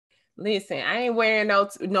Listen, I ain't wearing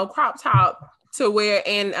no crop top to wear,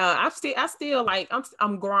 and I still like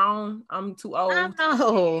I'm grown. I'm too I old.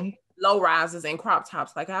 know. Low rises and crop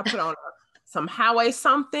tops. Like I put on some highway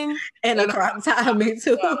something And a and crop top, me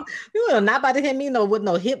too. You are not about to hit me with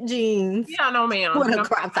no hip jeans. yeah, no ma'am. With a No,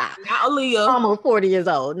 crop top. not Aaliyah. Almost 40 years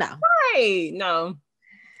old. No. Right. No.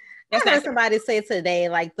 I heard somebody say today,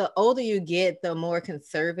 like the older you get, the more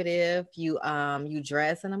conservative you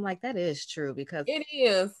dress. And I'm like, that is true because it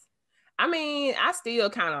is. I mean, I still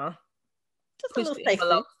kind of just a push little the sexy.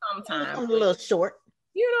 envelope sometimes. A little short.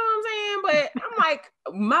 You know what I'm saying? But I'm like,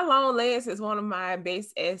 my long legs is one of my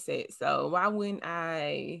best assets. So why wouldn't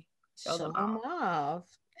I show them off?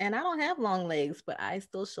 And I don't have long legs, but I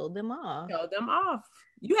still show them off. Show them off.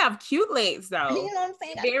 You have cute legs though. You know what I'm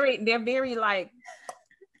saying? They're very like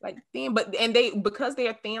thin, but because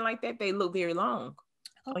they're thin like that, they look very long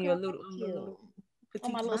on your little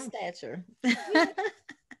on my little stature.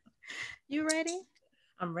 You ready?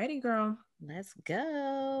 I'm ready, girl. Let's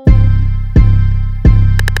go.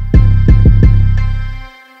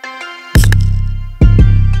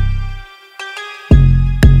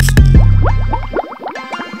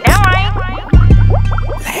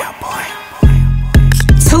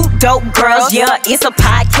 Two dope girls, yeah, it's a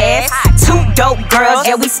podcast. Two dope girls,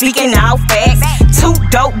 yeah, we speaking all facts. Two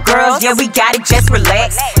dope girls, yeah, we got it, just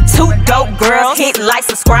relax. Two dope girls, hit like,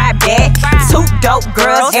 subscribe that. Two dope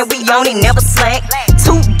girls, and we on it, never slack.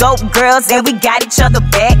 Two dope girls, and we got each other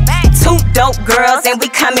back. Two dope girls, and we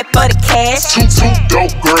coming for the cash. Two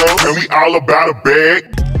dope girls, and we all about a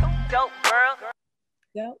bag. Dope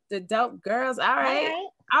girls. The dope girls, all right.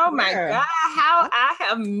 Oh my God, how I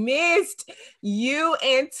have missed you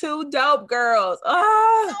and two dope girls.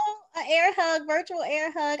 Oh, an air hug, virtual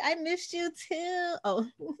air hug. I missed you too. Oh,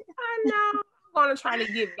 I know. I'm going to try to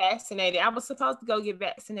get vaccinated. I was supposed to go get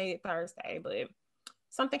vaccinated Thursday, but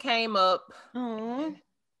something came up. Well,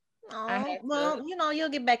 you'll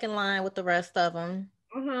get back in line with the rest of them.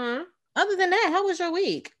 Mm-hmm. Other than that, how was your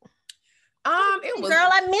week? It was. Girl,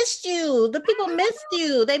 I missed you. The people missed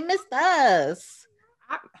you. They missed us.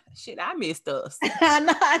 I missed us. I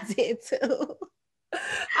know I did too.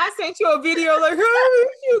 I sent you a video like, hey, I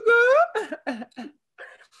miss you, girl.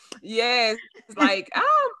 Yes, like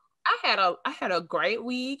I had a great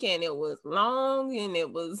week, and it was long, and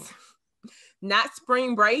it was not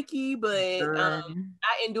spring breaky, but I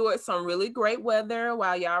endured some really great weather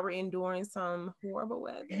while y'all were enduring some horrible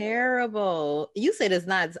weather. Terrible. You said it's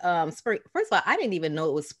not spring. First of all, I didn't even know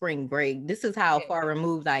it was spring break. This is how far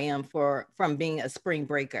removed I am from being a spring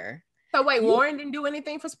breaker. So wait, Warren didn't do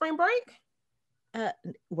anything for spring break?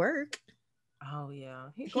 Work. Oh yeah.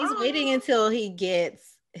 He's waiting until he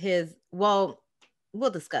gets his, we'll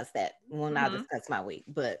discuss that when I discuss my week,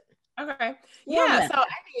 but okay. Yeah, so I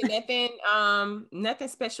did nothing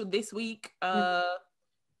special this week.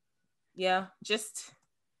 Yeah, just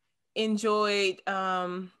enjoyed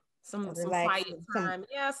some quiet time.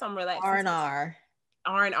 Some relaxing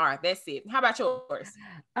R&R. That's it. How about yours?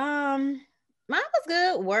 Mine was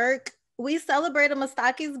good. Work. We celebrated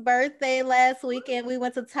Mustaki's birthday last weekend. We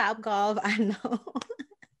went to Top Golf. I know.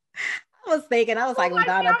 I was like,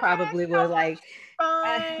 LaDonna probably was like,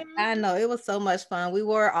 I know, it was so much fun. We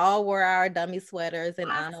all wore our dummy sweaters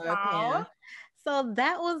in honor of him. So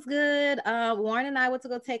that was good. Warren and I went to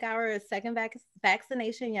go take our second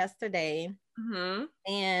vaccination yesterday. Mm-hmm.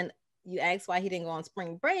 And you asked why he didn't go on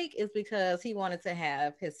spring break, is because he wanted to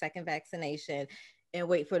have his second vaccination and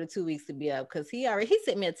wait for the 2 weeks to be up. Because he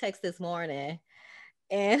sent me a text this morning.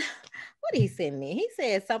 And what did he send me? He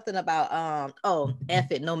said something about,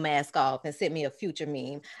 F it, no mask off, and sent me a future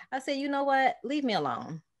meme. I said, you know what? Leave me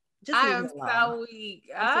alone. I am so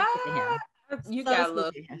weak. You gotta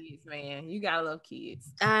love kids, man. You gotta love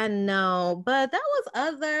kids. I know, but that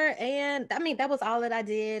was that was all that I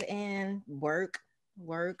did. And work.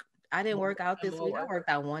 I didn't work out this week. I worked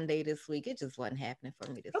out one day this week. It just wasn't happening for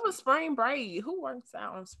me this week. It was spring break. Who works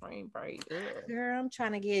out on spring break? Ugh. Girl, I'm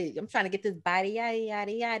trying to get this body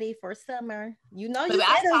yada for summer. You know, you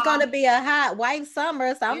said it's gonna be a hot wife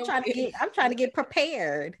summer, so I'm trying to get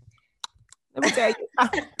prepared. Let me tell you.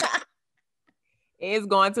 It's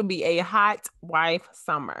going to be a hot wife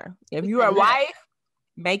summer. If you're a wife,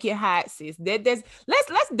 make it hot, sis. Let's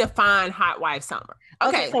define hot wife summer.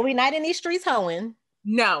 Okay, so we're not in these streets hoeing.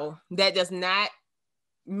 No, that does not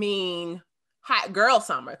mean hot girl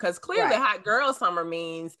summer, because clearly hot girl summer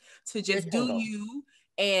means to just do you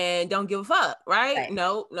and don't give a fuck, right?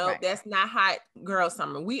 No, that's not hot girl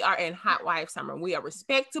summer. We are in hot wife summer. We are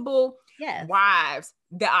respectable wives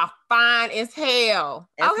that are fine as hell.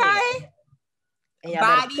 Okay? And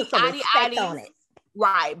body on it.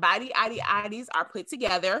 Right. Body IDs are put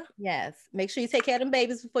together. Yes. Make sure you take care of them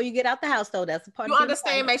babies before you get out the house, though. That's a part You of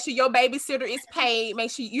understand? Make sure your babysitter is paid. Make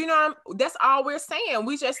sure, that's all we're saying.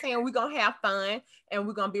 We just saying we're going to have fun and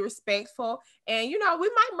we're going to be respectful. And, we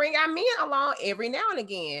might bring our men along every now and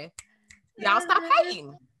again. Y'all stop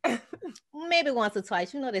hating. Maybe once or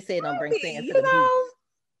twice. They say don't bring sand to the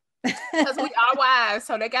beach. Because we are wives,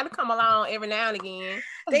 so they got to come along every now and again.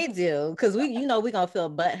 They do, because we're gonna feel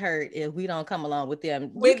butthurt if we don't come along with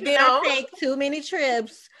them. You cannot take too many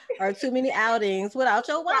trips or too many outings without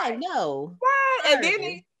your wife. Right. No,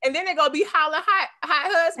 right? And then they're gonna be hollering hot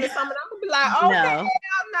husband. Some of them gonna be like,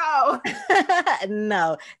 oh no,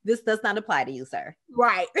 no, this does not apply to you, sir.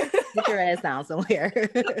 Right, get your ass down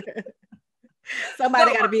somewhere.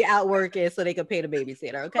 Somebody got to be out working so they can pay the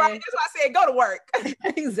babysitter. Okay, right, that's why I said go to work.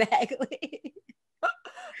 Exactly.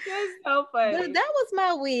 That's so funny. But that was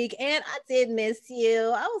my week, and I did miss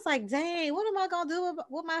you. I was like, dang, what am I gonna do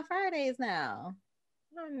with my Fridays now?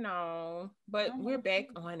 I know, but we're back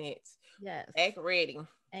on it. Yes, back ready.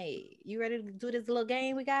 Hey, you ready to do this little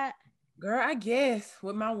game we got? Girl, I guess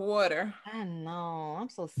with my water. I know. I'm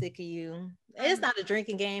so sick of you. It's not a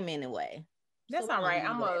drinking game anyway. That's all right.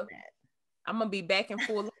 I'm gonna be back in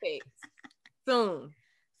full effect soon.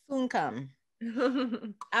 Soon come.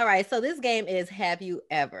 All right. So this game is Have You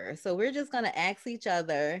Ever? So we're just gonna ask each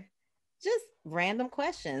other just random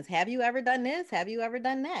questions. Have you ever done this? Have you ever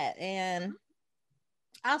done that? And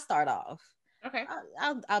I'll start off. Okay.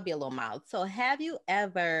 I'll be a little mild. So have you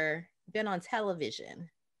ever been on television?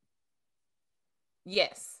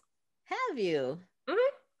 Yes. Have you? Mm-hmm.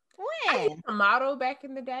 When? I used to model back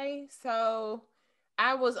in the day, so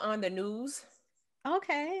I was on the news.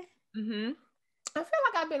 Okay. Mm-hmm. I feel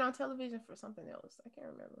like I've been on television for something else. I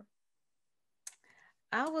can't remember.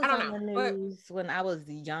 I was on the news when I was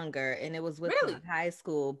younger, and it was with high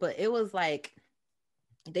school, but it was like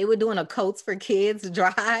they were doing a Coats for Kids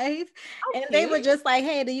drive, and they were just like,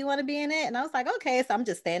 hey, do you want to be in it? And I was like, okay. So I'm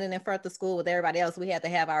just standing in front of the school with everybody else. We had to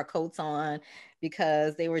have our coats on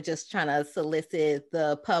because they were just trying to solicit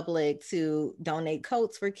the public to donate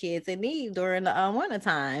coats for kids in need during the winter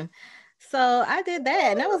time. So I did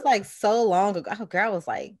that, and that was like so long ago. Oh, girl, I was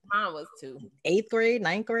like, mine was too. 8th grade,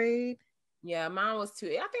 9th grade. Yeah, mine was too.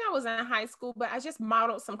 I think I was in high school, but I just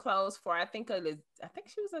modeled some clothes for. I think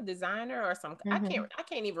she was a designer or something. Mm-hmm. I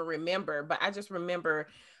can't even remember, but I just remember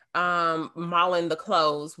modeling the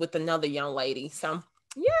clothes with another young lady. So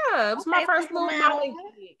yeah, it was my first little modeling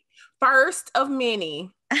gig. First of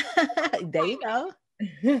many. There you go.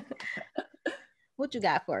 What you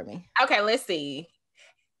got for me? Okay, let's see.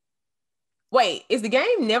 Wait, is the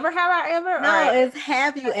game Never Have I Ever? No, it's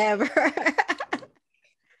Have You Ever?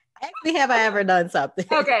 Actually, have I ever done something?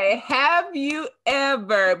 Okay, have you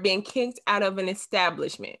ever been kicked out of an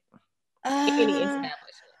establishment? Any establishment?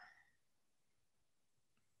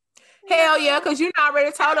 Hell yeah, because you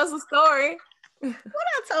already told us a story. What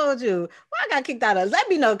I told you? Well, I got kicked out of. Let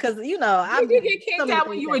me know, because you get kicked out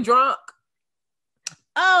when you were drunk.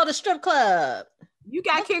 Oh, the strip club. You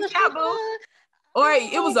got kicked out, boo. Or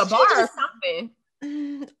it was a bar or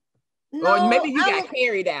something. No, or maybe you got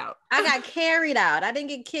carried out. I got carried out. I didn't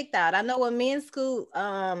get kicked out. I know when me and Scoot,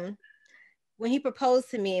 when he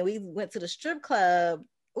proposed to me and we went to the strip club,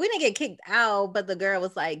 we didn't get kicked out, but the girl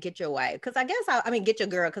was like, get your wife. Because I guess, get your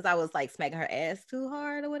girl, because I was like smacking her ass too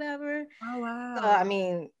hard or whatever. Oh, wow.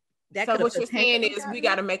 So, so what you're saying is we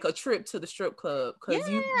got to make a trip to the strip club.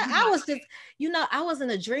 I was just, I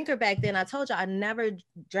wasn't a drinker back then. I told you I never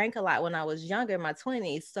drank a lot when I was younger, in my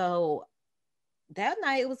 20s. So that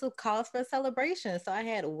night it was a cause for a celebration. So I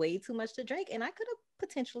had way too much to drink, and I could have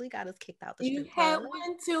potentially got us kicked out the strip club. You had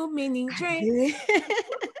one too many drinks.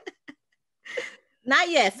 Not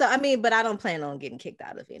yet. So but I don't plan on getting kicked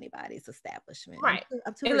out of anybody's establishment. Right.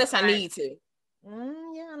 Unless I need to.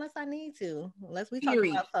 Yeah, unless I need to. Unless we talk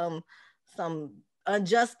about some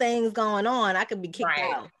unjust things going on, I could be kicked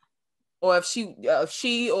out. Or if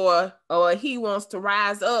she or he wants to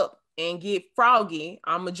rise up and get froggy,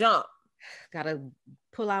 I'ma jump. Gotta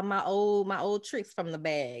pull out my old tricks from the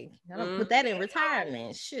bag. I don't put that in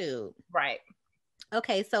retirement. Shoot. Right.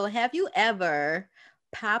 Okay, so have you ever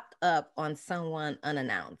popped up on someone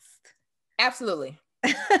unannounced? Absolutely.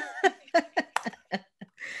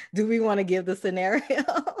 Do we want to give the scenario?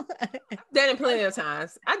 I've done it plenty of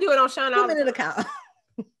times. I do it on Sean. 2 minute account.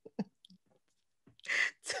 Do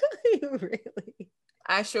you really?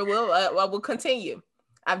 I sure will. I will continue.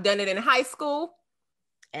 I've done it in high school.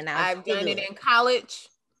 And I've done it in college.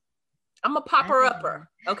 I'm a popper-upper,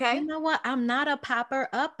 okay? You know what? I'm not a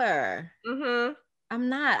popper-upper. Mm-hmm. I'm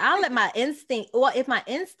not. I'll let my instinct. Well, if my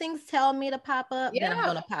instincts tell me to pop up, then I'm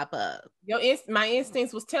gonna pop up. My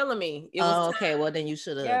instincts was telling me it was time. Okay. Well, then you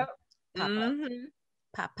should have pop up.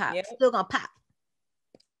 Pop. Yep. Still gonna pop.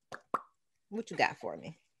 What you got for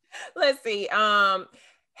me? Let's see. Have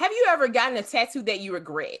you ever gotten a tattoo that you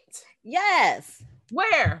regret? Yes.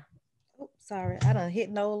 Where? Oh, sorry, I done hit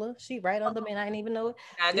Nola. She right under me and I didn't even know it.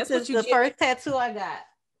 Nah, this is the first tattoo I got.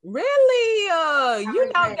 Really? You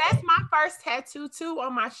know, that's my first tattoo too,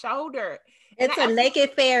 on my shoulder. It's a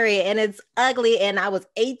naked fairy and it's ugly. And I was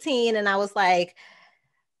 18 and I was like,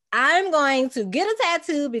 I'm going to get a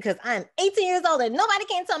tattoo because I'm 18 years old and nobody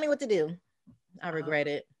can tell me what to do. I regret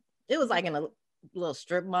it. It was like in a little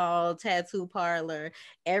strip mall tattoo parlor.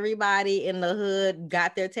 Everybody in the hood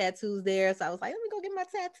got their tattoos there. So I was like, let me go get my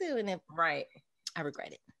tattoo. And then I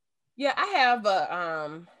regret it. Yeah, I have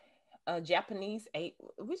a Japanese,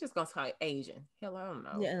 we're just gonna call it Asian. Hell, I don't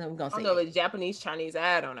know. Yeah, I'm gonna say I don't know if it's Japanese, Chinese,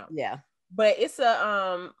 I don't know. Yeah. But it's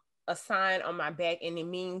a sign on my back and it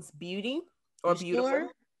means beauty or beautiful. Sure?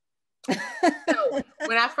 So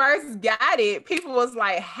when I first got it, people was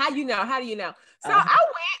like, how do you know? So I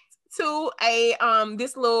went to a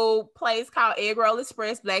this little place called Egg Roll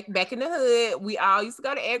Express. Back in the hood, we all used to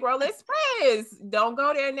go to Egg Roll Express. Don't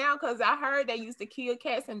go there now because I heard they used to kill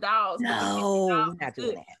cats and dogs. No, we're not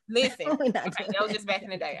doing that. Listen, that was just back in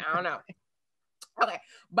the day. I don't know. Okay,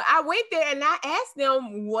 but I went there and I asked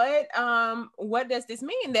them what does this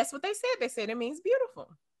mean? That's what they said. They said it means beautiful.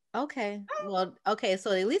 Okay. Well, okay.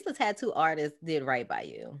 So at least the tattoo artist did right by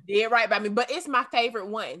you. Did right by me, but it's my favorite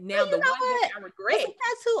one. Now the one that I regret. Is the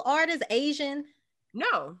tattoo artist Asian? No.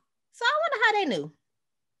 So I wonder how they knew.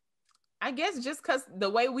 I guess just because the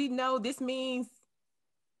way we know this means.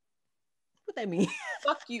 What that mean?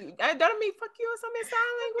 Fuck you. I don't mean fuck you or something in sign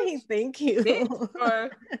language. Thank you. Bitch,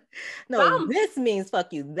 or no, this means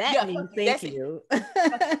fuck you. That means thank you.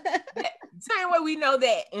 Same way we know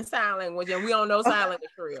that in sign language, and we don't know sign language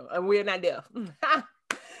for real, and we're not deaf.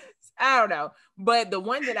 I don't know, but the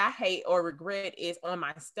one that I hate or regret is on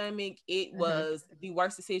my stomach. It was the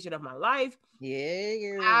worst decision of my life.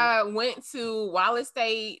 Yeah. I went to Wallace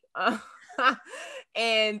State.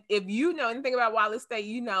 And if you know anything about Wallace State,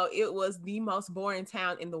 you know it was the most boring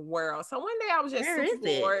town in the world. So one day I was just super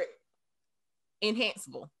bored in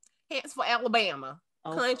Huntsville, Alabama,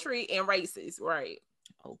 country and racist, right?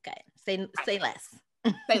 Okay, say less.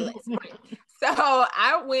 Say less. Right. So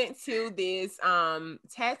I went to this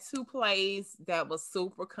tattoo place that was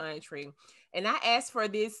super country, and I asked for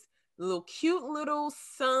this little cute little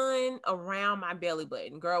sun around my belly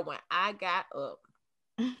button. Girl, when I got up,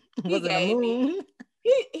 he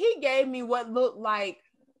gave me what looked like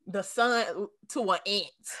the sun to an ant.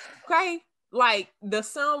 Okay, like the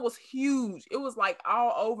sun was huge. It was like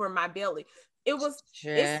all over my belly. It's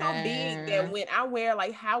so big that when I wear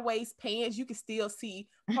like high waist pants, you can still see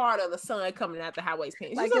part of the sun coming out the high waist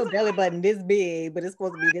pants. Like your belly button this big, but it's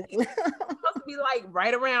supposed to be this. It's supposed to be like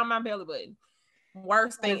right around my belly button.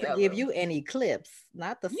 Worst thing ever. Give you an eclipse,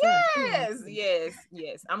 not the sun.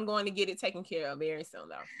 Yes. I'm going to get it taken care of very soon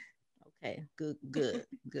though. Okay, good.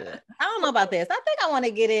 I don't know about this. I think I want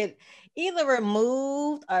to get it either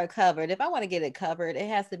removed or covered. If I want to get it covered, it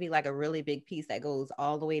has to be like a really big piece that goes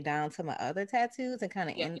all the way down to my other tattoos and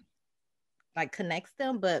kind of like connects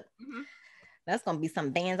them. But that's gonna be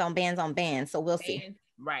some bands on bands. So we'll see.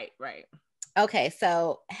 Right. Okay,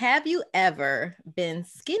 so have you ever been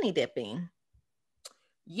skinny dipping?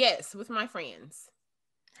 Yes, with my friends.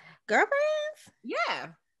 Girlfriends? Yeah.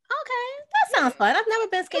 Okay, that sounds fun. I've never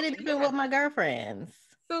been skinny dipping with my girlfriends.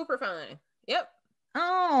 Super fun. Yep.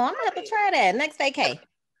 Oh, I'm gonna have to try that next vacay.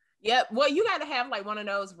 Yep. Well, you got to have like one of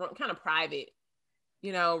those kind of private,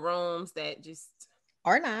 rooms that just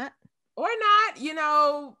or not, you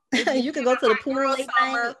can go to the pool late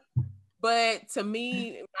night. But to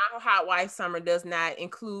me, my hot wife summer does not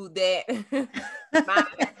include that. Mine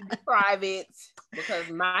is private because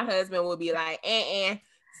my husband will be like,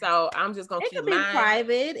 So I'm just gonna keep mine. It could be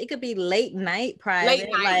private. It could be late night private.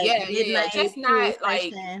 Late night, yeah. Just not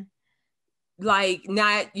like,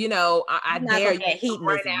 not, I dare you to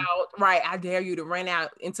run out. Right. I dare you to run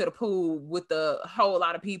out into the pool with a whole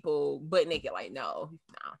lot of people butt naked. Like, no.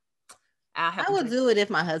 I would do it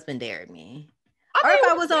if my husband dared me. Or if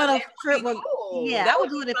I was on a trip. Cool. Yeah, I would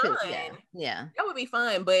do it too. Yeah. That would be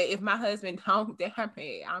fun. But if my husband don't dare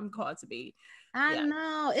me, I'm going to be. I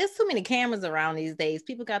know. It's too many cameras around these days.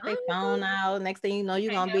 People got their phone out. Next thing you know,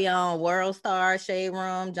 you're going to be on World Star, Shade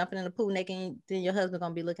Room, jumping in the pool naked. And then your husband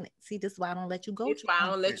going to be looking at, see, this is why I don't let you go. This is why I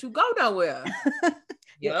don't let you go nowhere.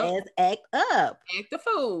 Your ass act up. Act the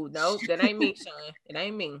fool. No, that ain't me, Sean. It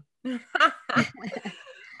ain't me.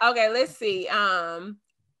 Okay, let's see.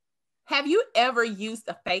 Have you ever used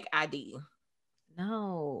a fake ID?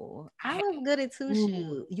 No, I was good at two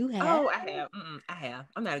shoes. You have? Oh, I have. I have.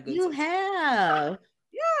 I'm not a good You teacher. have.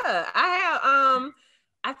 Yeah, I have.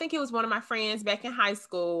 I think it was one of my friends back in high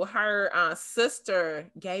school. Her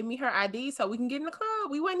sister gave me her ID so we can get in the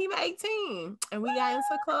club. We weren't even 18, and we got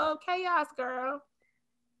into club chaos, girl.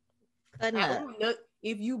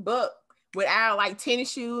 If you book without like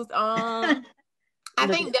tennis shoes on. I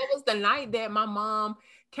think that was the night that my mom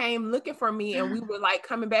came looking for me, and we were like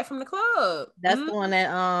coming back from the club. That's the one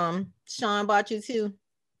that Sean bought you to.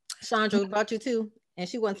 Chandra brought you to, and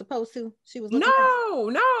she wasn't supposed to. She was looking. No,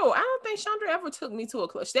 I don't think Chandra ever took me to a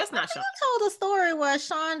club. That's not Chandra. You told a story where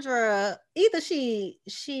Chandra either she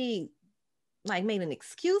like made an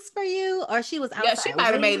excuse for you, or she was outside. Yeah, she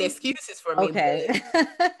might have made excuses for me. Okay.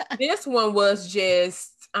 This one was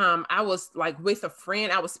just I was like with a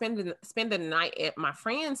friend. I was spending the night at my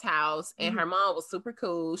friend's house, and her mom was super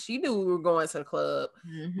cool. She knew we were going to the club,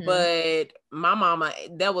 but my mama,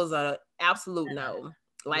 that was a absolute no.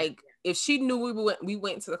 Like if she knew we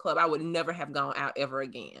went to the club, I would never have gone out ever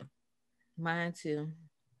again. Mine too.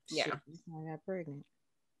 Yeah. Shit, I got pregnant.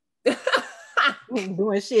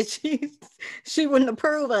 Doing shit she wouldn't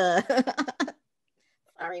approve of.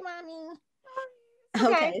 Sorry, mommy.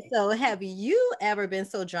 Okay, so have you ever been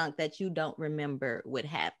so drunk that you don't remember what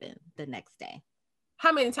happened the next day?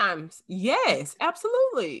 How many times? Yes,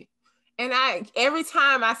 absolutely. And every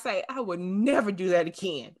time I say I would never do that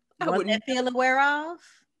again. Would that feeling wear off?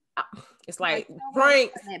 It's like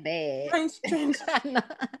drinks. That bad. Drinks.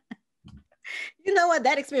 You know what?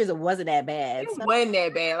 That experience wasn't that bad. It wasn't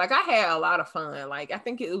that bad. Like I had a lot of fun. Like I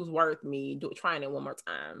think it was worth me trying it one more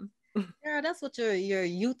time. Girl, that's what your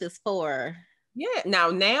youth is for. Yeah.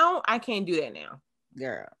 Now I can't do that now.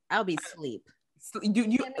 Girl, I'll be asleep.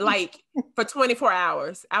 You like for 24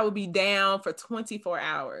 hours. I would be down for 24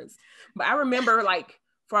 hours. But I remember like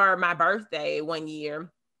for my birthday one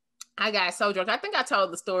year, I got so drunk. I think I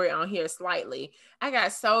told the story on here slightly. I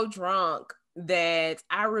got so drunk that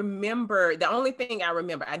I remember, the only thing I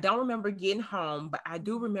remember, I don't remember getting home, but I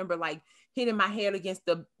do remember like hitting my head against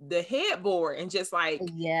the headboard and just like,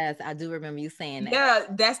 yes, I do remember you saying that. Yeah,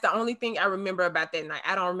 that's the only thing I remember about that night.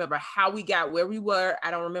 I don't remember how we got where we were.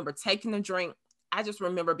 I don't remember taking a drink. I just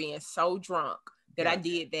remember being so drunk that I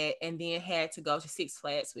did that, and then had to go to Six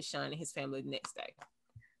Flags with Sean and his family the next day.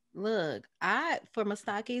 Look, for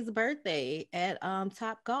Mastaki's birthday at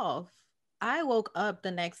Top Golf, I woke up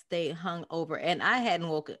the next day hungover, and I hadn't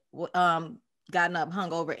gotten up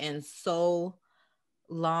hungover in so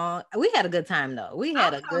long. We had a good time though. We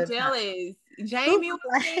had a good jealous. Time. Jamie was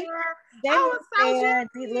there. Jamie was there.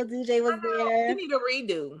 Little DJ was there. You need a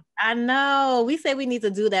redo. I know. We say we need to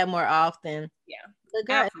do that more often. Yeah. The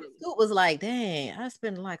girl Scoot was like, dang, I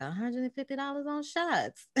spent like $150 on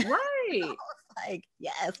shots. Right. I was like,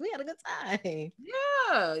 yes, we had a good time.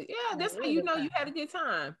 Yeah. That's how you know you had a good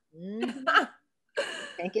time.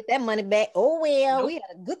 Can't get that money back. Oh well, nope. We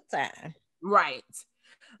had a good time. Right.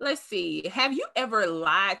 Let's see. Have you ever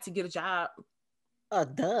lied to get a job?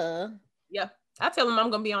 Duh. Yeah. I tell them I'm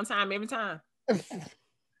gonna be on time every time.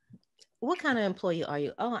 What kind of employee are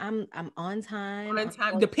you? Oh, I'm on time. On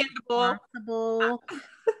time, dependable, responsible,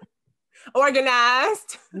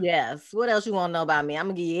 organized. Yes. What else you want to know about me? I'm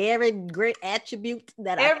gonna give you every great attribute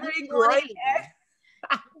that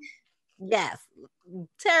Yes.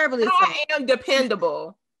 Terribly. I am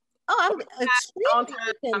dependable. Oh, I'm extremely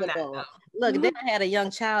dependable. Look, then I had a young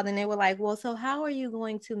child, and they were like, well, so how are you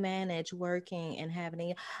going to manage working and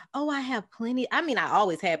having I have plenty. I mean, I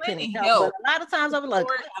always had plenty of help, but a lot of times I was like,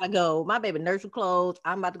 I gotta go. My baby nursery clothes.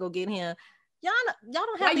 I'm about to go get him. Y'all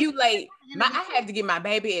don't have. Why you late? I had to get my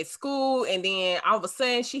baby at school, and then all of a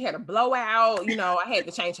sudden she had a blowout. You know, I had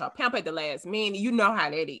to change her pamper at the last minute. You know how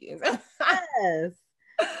that is. Yes.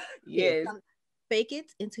 Yes. Fake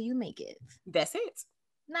it until you make it. That's it.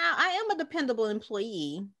 Now, I am a dependable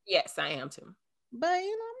employee. Yes, I am too. But, I'm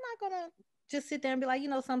not going to just sit there and be like,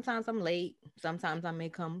 sometimes I'm late. Sometimes I may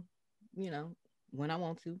come, when I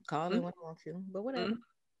want to. Call in when I want to. But whatever.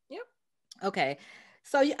 Yep. Okay.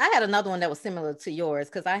 So I had another one that was similar to yours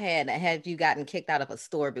because I had you gotten kicked out of a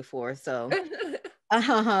store before. So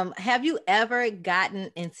have you ever gotten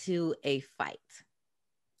into a fight?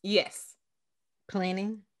 Yes.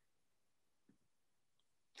 Plenty?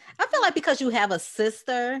 I feel like because you have a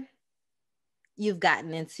sister, you've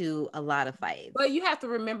gotten into a lot of fights. But you have to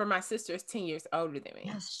remember my sister is 10 years older than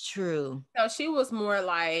me. That's true. So she was more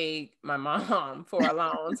like my mom for a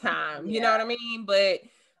long time. You know what I mean? But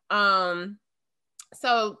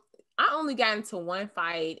so I only got into one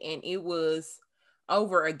fight, and it was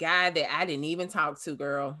over a guy that I didn't even talk to,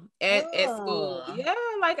 girl, at school. Oh, Yeah,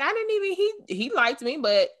 like I didn't even he liked me,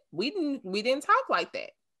 but we didn't talk like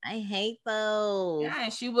that. I hate those. Yeah,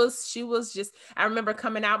 and she was just, I remember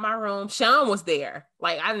coming out my room. Sean was there.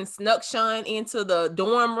 Like I done snuck Sean into the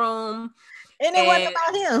dorm room. And it wasn't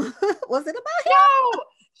about him. Was it about him? No,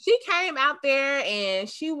 she came out there and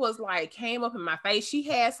she was like, came up in my face. She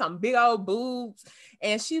had some big old boobs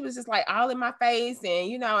and she was just like all in my face. And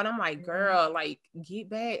you know, and I'm like, girl, like get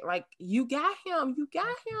back. Like you got him.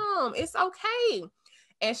 It's okay.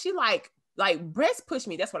 And she like breast pushed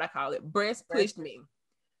me. That's what I call it. Breast pushed me.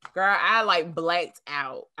 Girl, I like blacked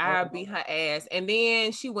out. I beat her ass. And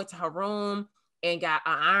then she went to her room and got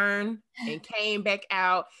an iron and came back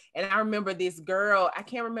out. And I remember this girl, I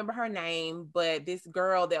can't remember her name, but this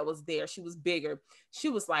girl that was there, she was bigger. She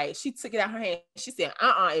was like, she took it out her hand. She said,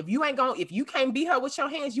 if you can't beat her with your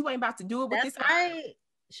hands, you ain't about to do it with That's this right. iron.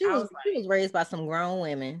 She was raised by some grown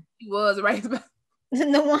women. She was raised by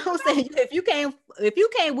the one who said, if you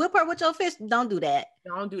can't whip her with your fist, don't do that.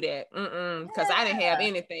 Don't do that. Because I didn't have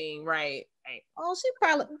anything, right? Oh, she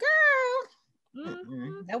probably, girl.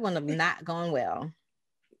 That wouldn't have not gone well.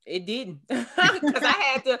 It didn't. Because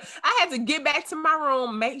I had to get back to my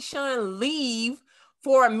room, make Sean leave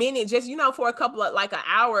for a minute, just for a couple of like an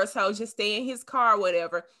hour or so, just stay in his car or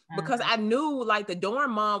whatever. Because I knew like the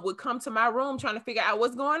dorm mom would come to my room trying to figure out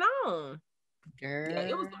what's going on. Girl. Yeah,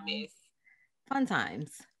 it was a mess. Fun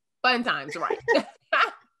times, right?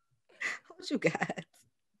 What you got?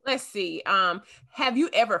 Let's see. Have you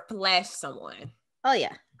ever flashed someone? Oh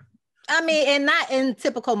yeah. I mean, and not in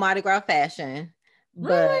typical Mardi Gras fashion,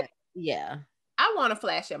 but really? Yeah. I want to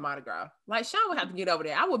flash at Mardi Gras. Like Sean would have to get over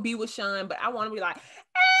there. I would be with Sean, but I want to be like,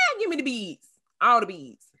 give me the beads, all the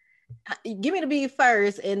beads. Give me the bead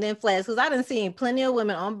first and then flash, because I done seen plenty of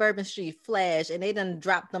women on Bourbon Street flash and they done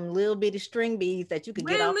dropped them little bitty string beads that you could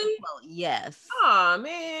get off the float. Yes. Oh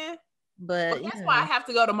man. But that's why I have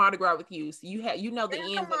to go to Mardi Gras with you. So you know the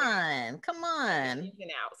ins. Come on. Ins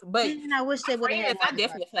and outs. But I wish they would have. I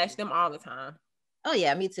definitely flash them all the time. Oh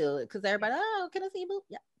yeah, me too. Because everybody, can I see your boob?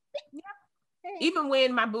 Yeah. Hey. Even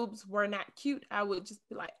when my boobs were not cute, I would just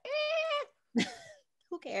be like,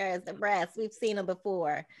 Who cares? The breasts. We've seen them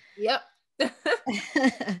before. Yep.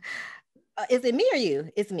 Is it me or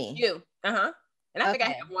you? It's me. You. And I think I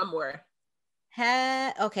have one more.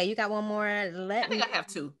 Okay, you got one more. I think I have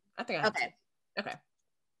two. Okay.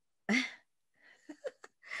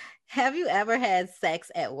 Have you ever had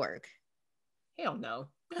sex at work? Hell no.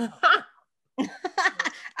 I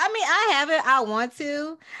mean, I haven't. I want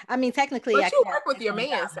to. I mean, technically, but you work with your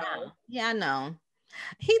man, so yeah, I know.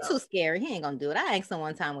 He too scary. He ain't gonna do it. I asked him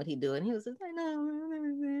one time what he do, and he was just like,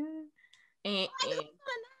 "No."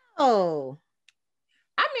 Oh,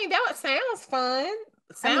 I mean, that sounds fun.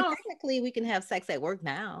 I mean, technically, we can have sex at work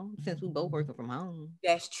now since we both working from home.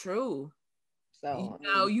 That's true. So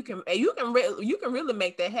you can really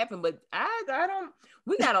make that happen. But I don't.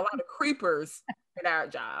 We got a lot of creepers at our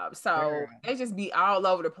job, so they just be all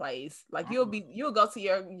over the place. Like you'll go to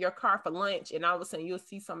your car for lunch, and all of a sudden you'll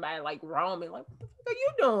see somebody like roaming. Like, what the fuck are you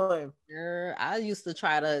doing? I used to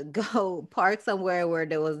try to go park somewhere where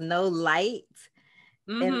there was no light.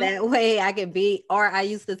 And that way I could be, or I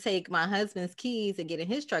used to take my husband's keys and get in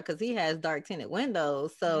his truck because he has dark tinted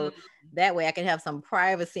windows. So that way I can have some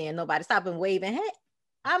privacy and nobody stop and waving. Hey,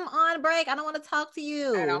 I'm on break. I don't want to talk to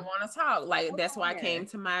you. I don't want to talk. Like, that's why I came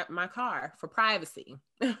to my car for privacy.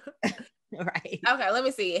 Right. Okay, let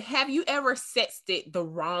me see. Have you ever sexted the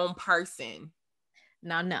wrong person?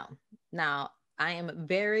 No. Now, I am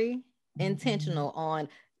very intentional on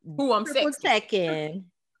who I'm checking.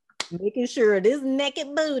 Making sure this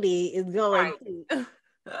naked booty is going to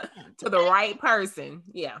the right person.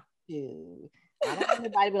 Yeah. Dude. I don't want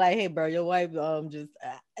anybody to be like, hey, bro, your wife just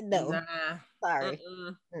no. Nah. Sorry.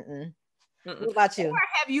 What about you? Or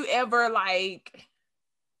have you ever like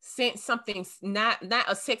sent something not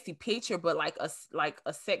a sexy picture, but like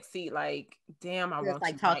a sexy like damn, I want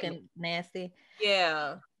like talking nasty?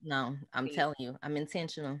 Yeah. No, I'm telling you, I'm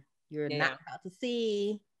intentional. You're not about to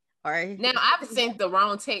see. Now I've sent the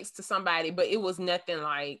wrong text to somebody, but it was nothing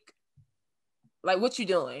like what you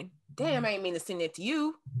doing? Damn, I ain't mean to send it to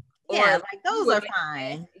you. Yeah, like those are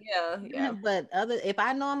fine. Yeah. But if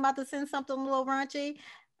I know I'm about to send something a little raunchy,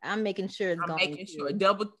 I'm making sure it's going. Making sure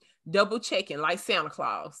double checking like Santa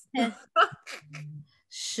Claus.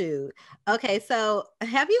 Shoot. Okay, so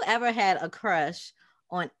have you ever had a crush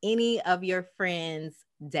on any of your friends'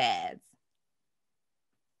 dads?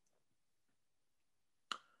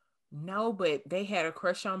 No, but they had a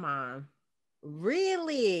crush on mine.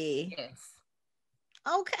 Really? Yes.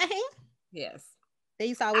 Okay. Yes. They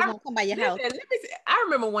used to always want to come by your house. Let me see. I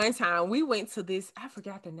remember one time we went to this, I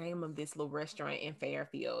forgot the name of this little restaurant in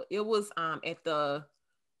Fairfield. It was at the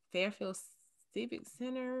Fairfield Civic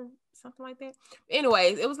Center, something like that.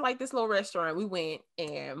 Anyways, it was like this little restaurant. We went,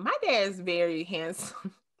 and my dad's very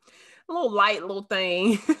handsome. A little light little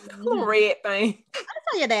thing, a little red thing. I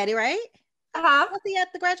saw your daddy, right? Was he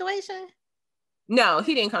at the graduation? No,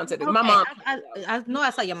 he didn't come to the. Okay. My mom. I know I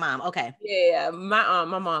saw your mom. Okay. Yeah, my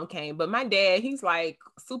mom came, but my dad, he's like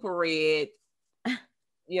super red,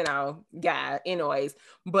 guy. Anyways,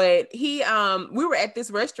 but he we were at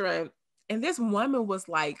this restaurant, and this woman was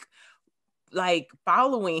like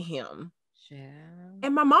following him. Yeah.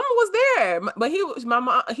 And my mama was there, but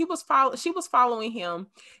she was following him,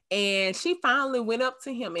 and she finally went up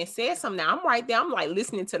to him and said something. Now I'm right there. I'm like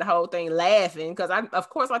listening to the whole thing, laughing, because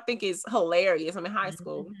I think it's hilarious. I'm in high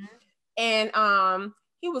school. And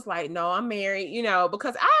he was like, "No, I'm married,"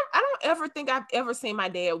 because I don't ever think I've ever seen my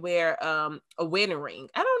dad wear a wedding ring.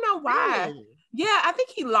 I don't know why. Really? Yeah, I think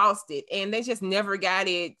he lost it, and they just never got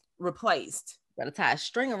it replaced. Better tie a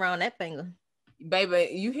string around that finger. Baby,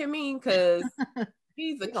 you hear me? Because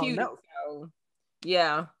he's a cutie. So,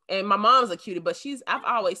 yeah. And my mom's a cutie, but I've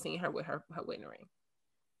always seen her with her wedding ring.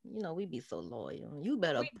 We be so loyal. You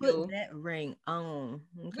better put that ring on.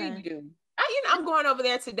 Okay? We do. I'm going over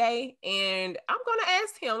there today, and I'm gonna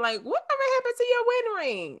ask him, like, whatever happened to your wedding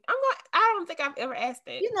ring? I don't think I've ever asked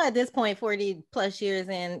that. At this point, 40 plus years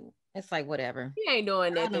in, it's like whatever. He ain't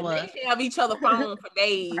doing nothing. They have each other phone for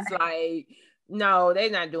days. Right. Like, no, they're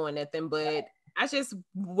not doing nothing, but I just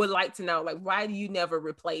would like to know, like, why do you never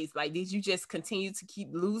replace? Like, did you just continue to keep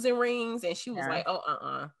losing rings? And she was like,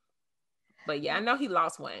 oh, But yeah, I know he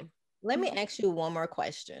lost one. Let me ask you one more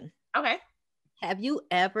question. Okay. Have you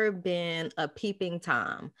ever been a peeping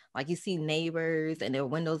Tom? Like, you see neighbors and their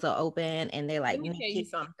windows are open and they're like, let me tell you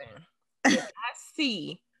something. If I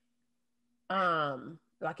see,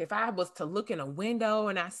 like if I was to look in a window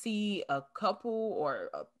and I see a couple or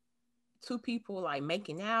two people like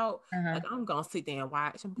making out, like I'm gonna sit there and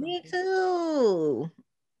watch. Me too.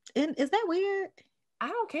 And is that weird? I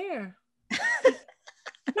don't care. I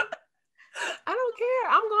don't care.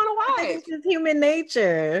 I'm gonna watch. It's just human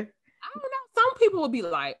nature. I don't know. Some people will be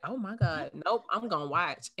like, "Oh my God, nope, I'm gonna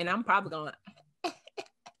watch," and I'm probably gonna.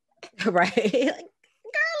 Right. Like,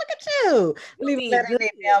 girl, look at you. Leave that in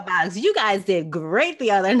the mailbox. You guys did great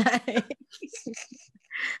the other night. Keep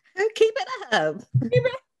it up.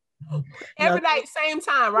 Every night, same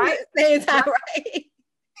time, right? Same time, right?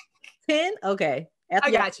 10? Okay. I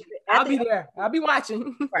got you. I'll be there. I'll be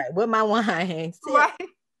watching. Right, with my wine. Right.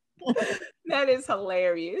 That is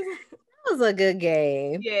hilarious. That was a good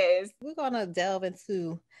game. Yes. We're going to delve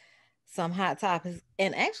into some hot topics.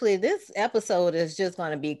 And actually, this episode is just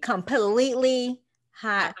going to be completely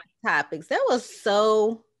hot topics. There was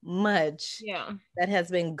so much that has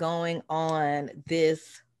been going on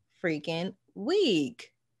this freaking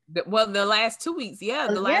week. The last 2 weeks. Yeah.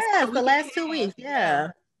 The last 2 weeks. Yeah.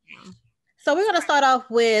 So we're going to start off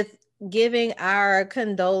with giving our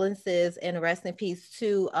condolences and rest in peace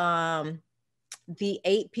to the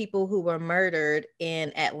 8 people who were murdered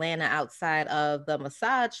in Atlanta outside of the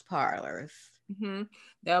massage parlors. Mm-hmm.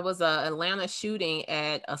 There was an Atlanta shooting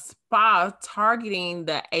at a spa targeting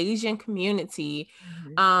the Asian community.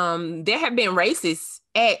 Mm-hmm. There have been racist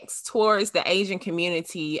acts towards the Asian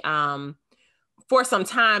community for some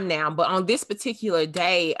time now, but on this particular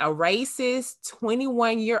day, a racist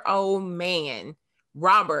 21-year-old man,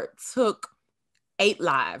 Robert, took 8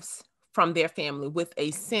 lives from their family with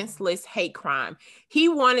a senseless hate crime. He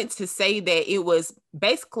wanted to say that it was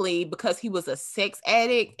basically because he was a sex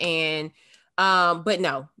addict, and but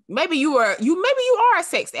no, maybe you are a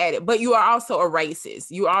sex addict, but you are also a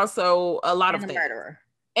racist. You are also a lot of things. Murderer.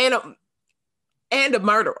 And a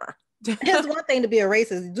murderer. It's one thing to be a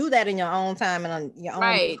racist, do that in your own time and on your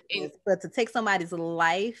own business, but to take somebody's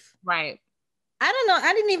life, right? I don't know.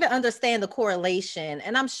 I didn't even understand the correlation,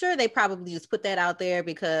 and I'm sure they probably just put that out there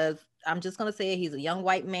because I'm just gonna say he's a young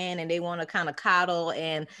white man, and they want to kind of coddle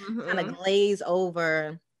and kind of glaze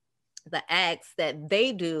over the acts that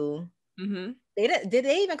they do. Mm-hmm. Did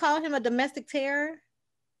they even call him a domestic terror?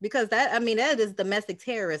 Because that is domestic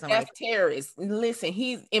terrorism. That's terrorist. Listen,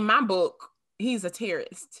 he's in my book. He's a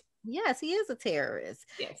terrorist. Yes, he is a terrorist.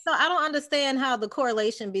 Yes. So I don't understand how the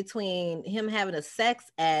correlation between him having a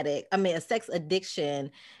sex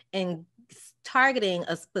addiction and targeting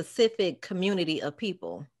a specific community of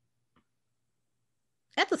people.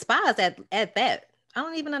 At the spas at that. I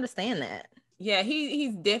don't even understand that. Yeah,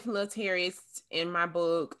 he's definitely a terrorist in my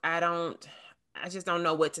book. I just don't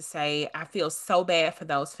know what to say. I feel so bad for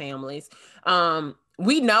those families.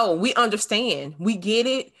 We know, we understand, we get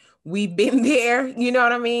it. we've been there. You know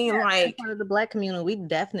what I mean? Like, part of the Black community, we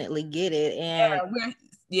definitely get it. yeah, And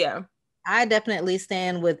yeah. I definitely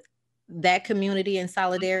stand with that community in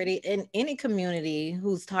solidarity in any community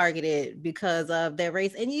who's targeted because of their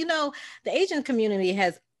race. And the Asian community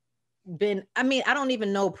has been, I mean, I don't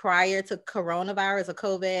even know prior to coronavirus or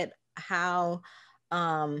COVID how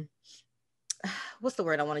what's the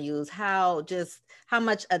word I want to use? How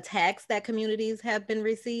much attacks that communities have been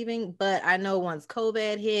receiving. But I know once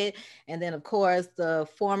COVID hit, and then of course the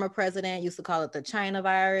former president used to call it the China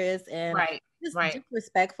virus, and just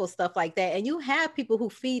disrespectful stuff like that. And you have people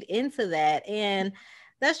who feed into that. And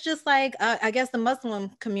that's just like, I guess the Muslim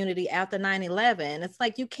community after 9/11. It's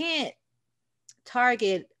like you can't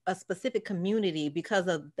target a specific community because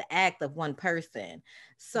of the act of one person.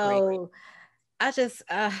 So I just,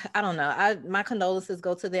 I don't know. My condolences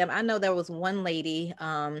go to them. I know there was one lady,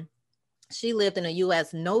 she lived in the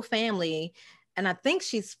U.S., no family, and I think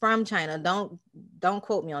she's from China. Don't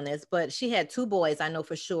quote me on this, but she had 2 boys, I know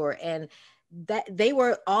for sure, and that they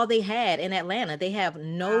were all they had in Atlanta. They have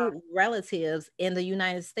no relatives in the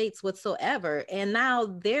United States whatsoever, and now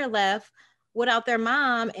they're left without their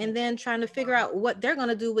mom, and then trying to figure out what they're going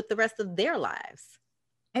to do with the rest of their lives.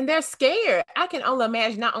 And they're scared. I can only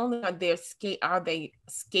imagine, not only are they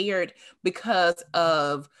scared because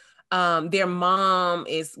of their mom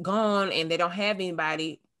is gone and they don't have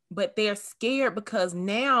anybody, but they're scared because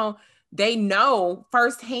now they know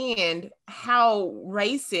firsthand how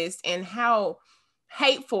racist and how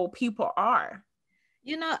hateful people are.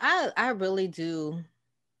 I really do.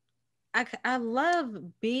 I love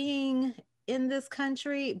being in this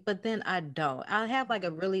country, but then I don't. I have like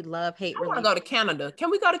a really love-hate relationship. I want to go to Canada. Can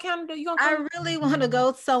we go to Canada? You gonna come? I really want to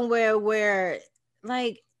go somewhere where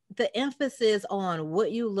like the emphasis on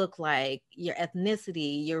what you look like, your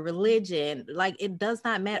ethnicity, your religion, like it does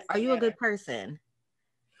not matter. Are you a good person?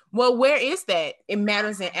 Well, where is that? It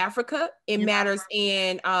matters in Africa. It matters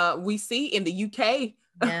in we see in the UK.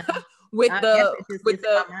 Yeah. with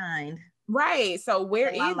the mind. Right. So where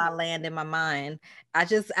is La La Land in my mind? I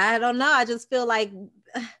don't know. I just feel like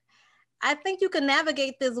I think you can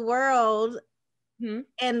navigate this world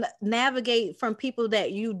and navigate from people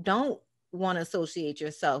that you don't want to associate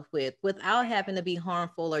yourself with without having to be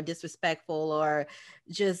harmful or disrespectful or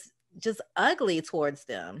just ugly towards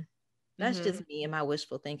them. That's just me and my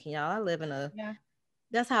wishful thinking, y'all. I live in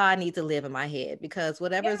that's how I need to live in my head, because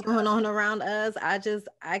whatever's going on around us,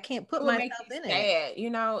 I can't put myself in it.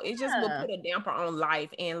 It just will put a damper on life,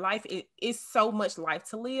 and life is so much life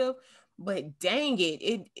to live, but dang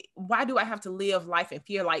it, why do I have to live life in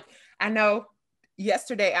fear? Like, I know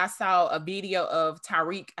yesterday I saw a video of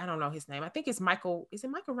Tyreek. I don't know his name. I think it's Michael. Is it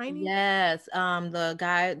Michael Rainey? Yes.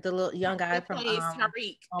 The little young guy from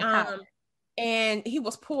Tyreek. And he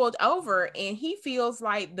was pulled over, and he feels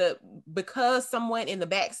like because someone in the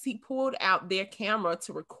back seat pulled out their camera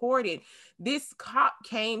to record it, this cop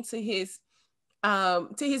came to his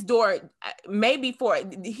door, maybe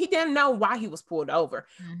he didn't know why he was pulled over,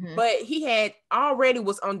 but he had already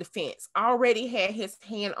was on defense, already had his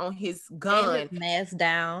hand on his gun, and his mask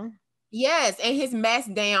down. Yes, and his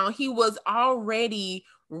mask down. He was already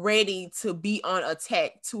ready to be on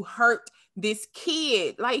attack to hurt this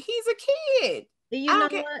kid. Like, he's a kid. You know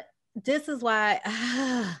what? This is why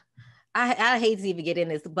I hate to even get in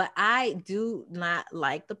this, but I do not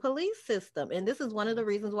like the police system. And this is one of the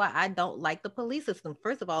reasons why I don't like the police system.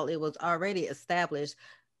 First of all, it was already established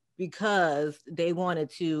because they wanted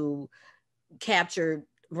to capture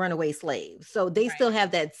runaway slaves. So they still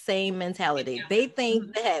have that same mentality. They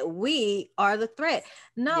think that we are the threat.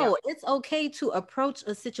 No, it's okay to approach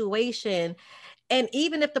a situation, and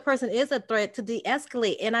even if the person is a threat, to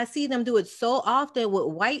de-escalate. And I see them do it so often with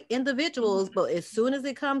white individuals, but as soon as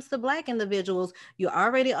it comes to Black individuals, you're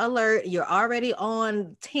already alert, you're already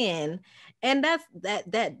on 10. And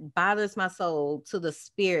that bothers my soul to the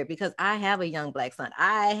spirit, because I have a young Black son.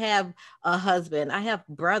 I have a husband. I have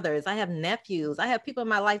brothers. I have nephews. I have people in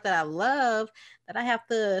my life that I love, that I have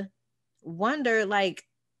to wonder, like,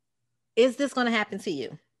 is this going to happen to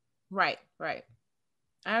you? Right.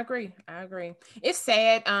 I agree. It's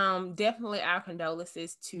sad. Definitely our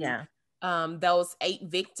condolences to those 8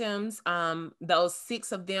 victims, those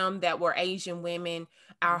 6 of them that were Asian women.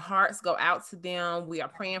 Our hearts go out to them. We are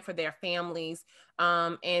praying for their families.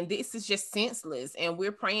 And this is just senseless. And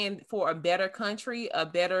we're praying for a better country, a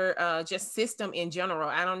better just system in general.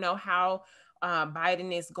 I don't know how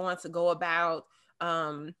Biden is going to go about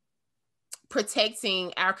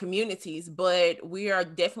protecting our communities, but we are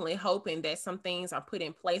definitely hoping that some things are put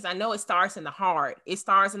in place. I know it starts in the heart.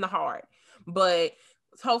 But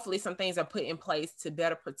hopefully some things are put in place to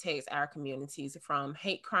better protect our communities from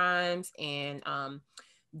hate crimes and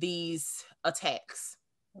these attacks.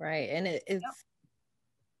 Right. And it's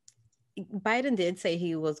Biden did say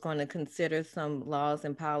he was going to consider some laws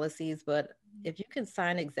and policies, but if you can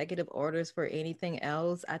sign executive orders for anything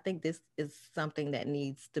else, I think this is something that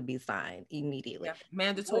needs to be signed immediately. Yeah.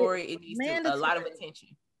 Mandatory. It needs a lot of attention.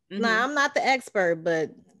 Now, I'm not the expert,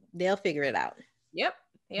 but they'll figure it out. Yep.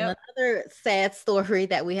 Another sad story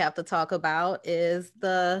that we have to talk about is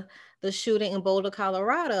the shooting in Boulder,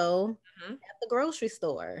 Colorado, at the grocery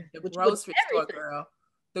store. The grocery store, girl.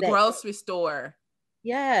 The grocery store.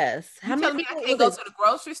 Yes. How many people? I can't go to the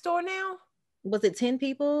grocery store now? Was it 10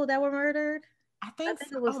 people that were murdered? I think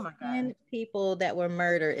so. It was 10 people that were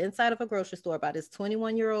murdered inside of a grocery store by this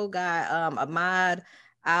 21-year-old guy, Ahmad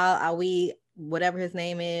Al-Awi, whatever his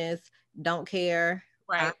name is. Don't care.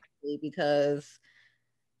 Right. Because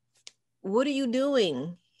what are you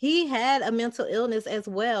doing? He had a mental illness as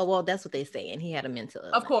well. Well, that's what they're saying. He had a mental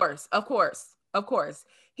illness. Of course.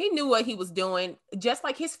 He knew what he was doing. Just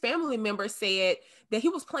like his family members said that he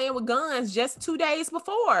was playing with guns just 2 days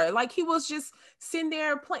before. Like he was just sitting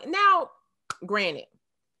there playing. Now, granted,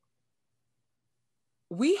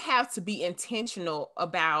 we have to be intentional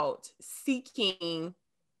about seeking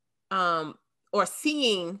or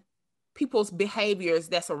seeing people's behaviors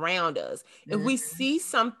that's around us. If we see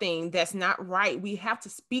something that's not right, we have to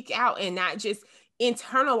speak out and not just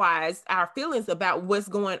internalize our feelings about what's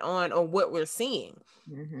going on or what we're seeing.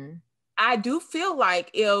 I do feel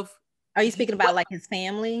like are you speaking about like his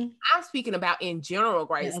family? I'm speaking about in general,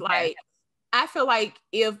 Grace. Okay. Like I feel like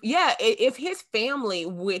if his family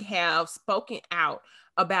would have spoken out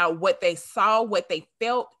about what they saw, what they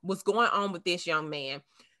felt was going on with this young man.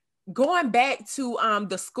 Going back to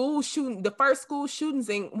the school shooting, the first school shootings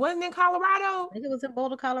wasn't in Colorado? I think it was in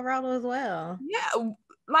Boulder, Colorado as well. Yeah,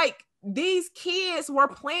 like these kids were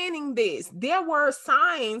planning this. There were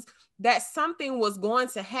signs that something was going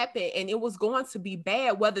to happen and it was going to be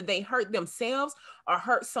bad, whether they hurt themselves or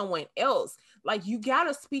hurt someone else. Like you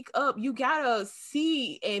gotta speak up. You gotta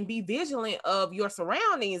see and be vigilant of your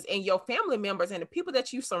surroundings and your family members and the people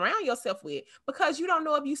that you surround yourself with, because you don't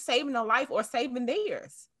know if you're saving a life or saving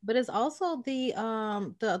theirs. But it's also the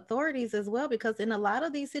authorities as well, because in a lot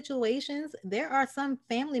of these situations, there are some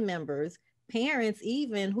family members, parents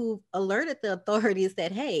even, who alerted the authorities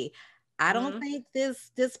that, hey, I don't think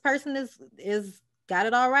this person is got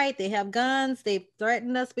it all right. They have guns. They've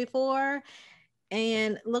threatened us before,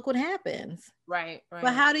 and look what happens. Right.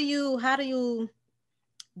 But how do you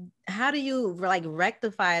like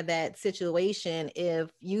rectify that situation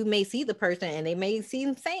if you may see the person and they may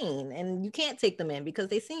seem sane and you can't take them in because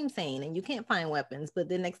they seem sane and you can't find weapons, but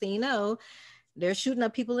the next thing you know, they're shooting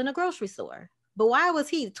up people in a grocery store? But why was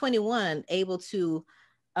he 21 able to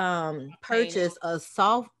purchase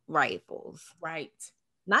assault rifles? Right.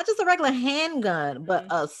 Not just a regular handgun, but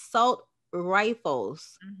assault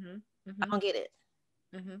rifles. I don't get it.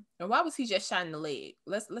 And why was he just shot in the leg?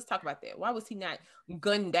 Let's talk about that. Why was he not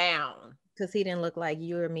gunned down? Because he didn't look like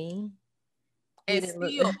you or me. And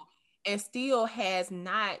still has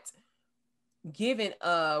not given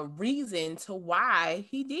a reason to why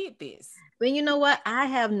he did this. But you know what? I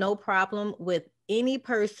have no problem with any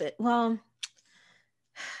person. Well,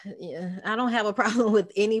 yeah, I don't have a problem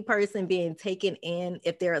with any person being taken in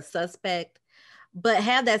if they're a suspect, but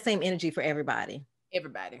have that same energy for everybody.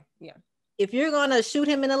 Everybody, yeah. If you're gonna shoot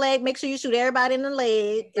him in the leg, make sure you shoot everybody in the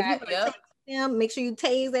leg. If you're gonna tase him, make sure you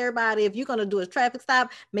tase everybody. If you're gonna do a traffic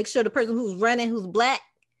stop, make sure the person who's running, who's black,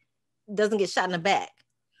 doesn't get shot in the back.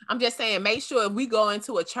 I'm just saying, make sure if we go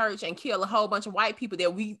into a church and kill a whole bunch of white people,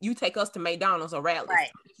 that you take us to McDonald's or rallies.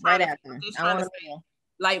 Right after.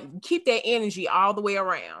 Like keep that energy all the way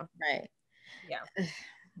around. Right. Yeah.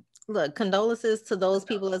 Look, condolences to those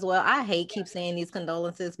people as well. I keep saying these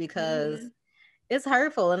condolences because it's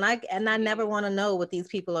hurtful, and I never want to know what these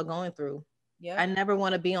people are going through. Yeah. I never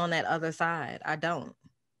want to be on that other side. I don't.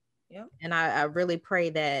 Yeah. And I really pray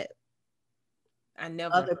that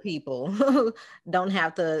other people don't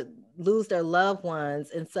have to lose their loved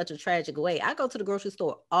ones in such a tragic way. I go to the grocery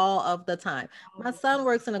store all of the time. My son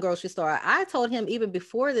works in a grocery store. I told him even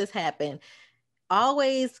before this happened,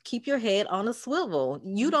 always keep your head on a swivel.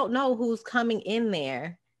 You don't know who's coming in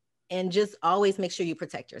there, and just always make sure you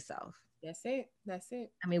protect yourself. That's it.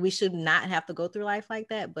 I mean, we should not have to go through life like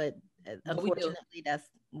that, but unfortunately, that's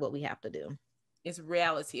what we have to do. It's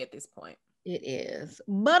reality at this point. It is.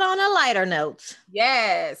 But on a lighter note.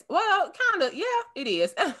 Yes. Well, kind of. Yeah, it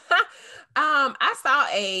is. I saw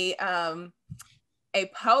a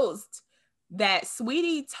post that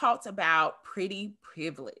Sweetie talked about pretty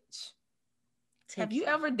privilege. Have you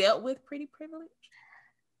ever dealt with pretty privilege?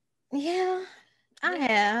 Yeah, I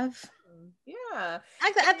have. Yeah.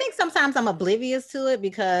 I think sometimes I'm oblivious to it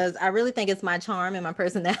because I really think it's my charm and my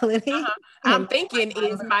personality. I'm thinking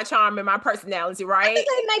is my charm and my personality, right? I think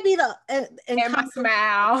it might be and my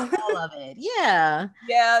smile. All of it. Yeah.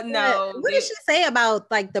 Yeah, no. What did she say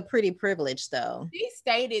about like the pretty privilege though? She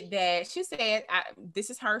stated that she said, this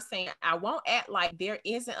is her saying, I won't act like there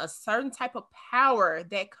isn't a certain type of power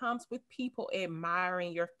that comes with people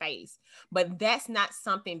admiring your face, but that's not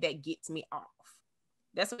something that gets me off.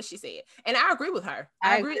 That's what she said. And I agree with her.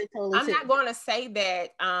 I agree. Totally I'm not going to say that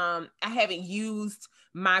I haven't used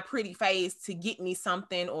my pretty face to get me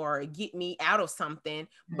something or get me out of something,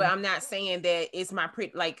 but I'm not saying that it's my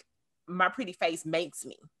pretty face makes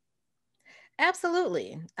me.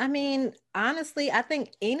 Absolutely. I mean, honestly, I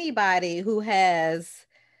think anybody who has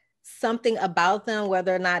something about them,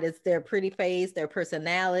 whether or not it's their pretty face, their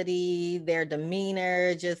personality, their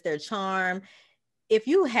demeanor, just their charm, if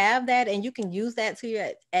you have that and you can use that to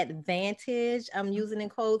your advantage, I'm using in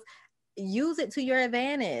quotes, use it to your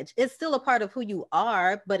advantage. It's still a part of who you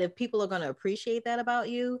are, but if people are going to appreciate that about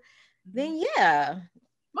you, then yeah.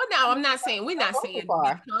 Well, no, I'm not saying, we're not saying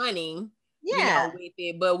be cunning, with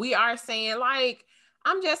it, but we are saying like,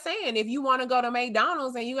 I'm just saying, if you want to go to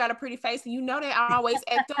McDonald's and you got a pretty face and they always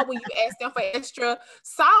act up when you ask them for extra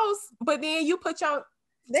sauce, but then you put your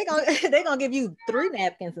they're gonna give you 3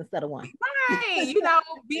 napkins instead of 1. Right.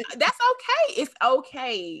 That's okay. It's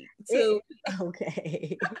okay to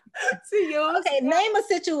to use. Okay, name a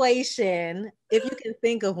situation if you can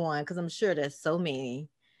think of one, because I'm sure there's so many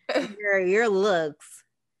where your looks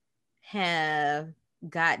have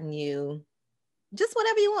gotten you just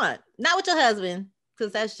whatever you want. Not with your husband,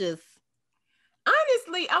 because that's just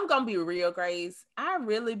honestly, I'm gonna be real, Grace. I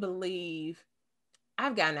really believe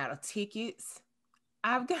I've gotten out of tickets.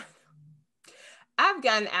 I've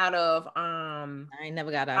gotten out of I ain't never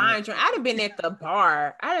got out of I'd have been at the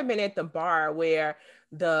bar. I'd have been at the bar where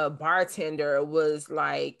the bartender was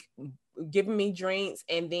like giving me drinks,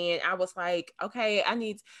 and then I was like, okay, I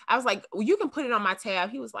was like, well, you can put it on my tab.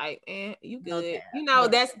 He was like, you good. No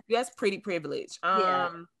that's pretty privilege.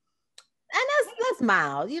 And that's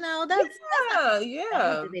mild, that's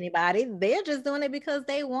yeah. Anybody, they're just doing it because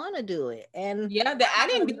they want to do it. And I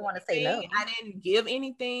didn't want to say no. I didn't give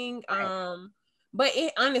anything. Right. But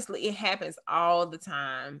it honestly, it happens all the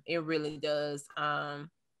time. It really does.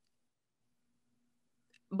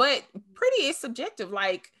 But pretty is subjective.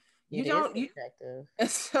 Like subjective.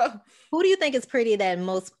 So who do you think is pretty that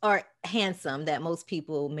most, or handsome that most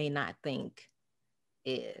people may not think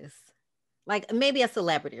is? Like maybe a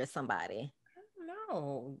celebrity or somebody. I don't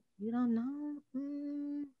know. You don't know?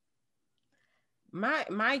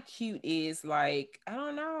 My cute is like, I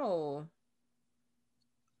don't know.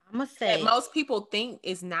 I'm gonna say that most people think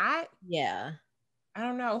is not. Yeah. I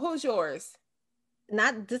don't know. Who's yours?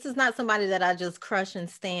 This is not somebody that I just crush and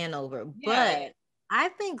stand over, but I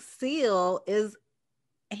think Seal is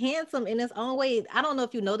handsome in his own way. I don't know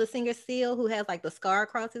if you know the singer Seal, who has like the scar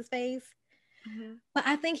across his face. Mm-hmm. But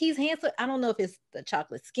I think he's handsome. I don't know if it's the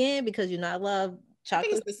chocolate skin, because I love chocolate.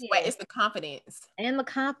 I think it's the sweat, it's the confidence. And the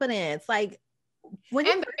confidence. Like the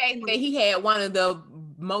fact that he had one of the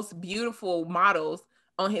most beautiful models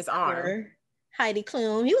on his arm. Heidi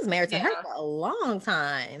Klum. He was married to her for a long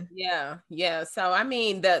time. Yeah. So I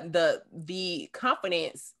mean the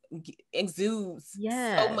confidence exudes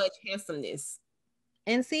so much handsomeness.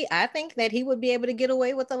 And see, I think that he would be able to get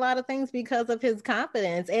away with a lot of things because of his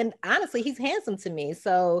confidence. And honestly, he's handsome to me.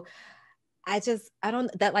 So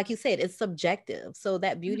that, like you said, it's subjective. So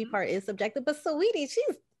that beauty part is subjective. But Saweetie,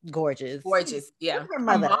 she's gorgeous. Gorgeous, yeah. Her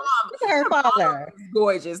mother, her father,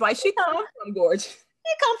 gorgeous. Like she comes from gorgeous.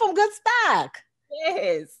 She come from good stock.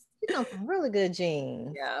 Yes. She come from really good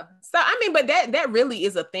genes. Yeah. So I mean, but that really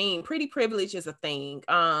is a thing. Pretty privilege is a thing.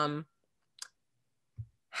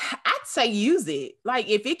 I'd say use it. Like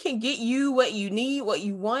if it can get you what you need, what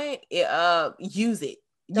you want, use it.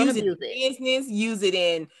 Use it in business, use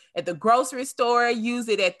it at the grocery store, use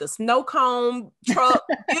it at the snow cone truck,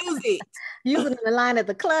 use it. Use it in the line at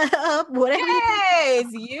the club, whatever. Yes,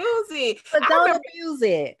 use it. But don't abuse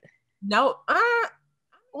it. No.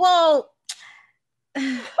 Well,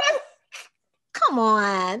 come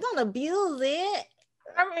on, don't abuse it.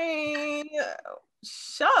 I mean,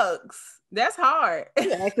 shucks. That's hard.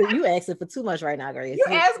 You asking for too much right now, Grace.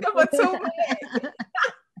 You're asking for too much.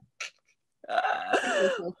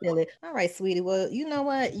 So silly. All right, sweetie. Well, you know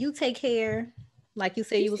what? You take care. Like you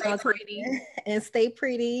said, you was gonna pretty and stay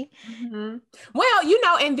pretty. Mm-hmm.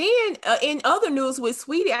 Well, and then in other news with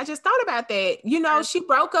Sweetie, I just thought about that. She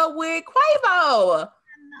broke up with Quavo.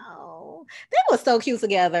 No. They were so cute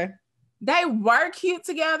together. They were cute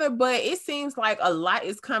together, but it seems like a lot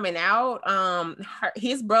is coming out.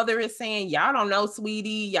 His brother is saying, y'all don't know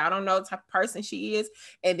sweetie, y'all don't know the type of person she is.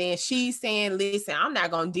 And then she's saying, listen, I'm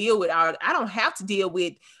not gonna deal with I don't have to deal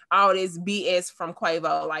with all this BS from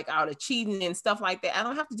Quavo, like all the cheating and stuff like that. I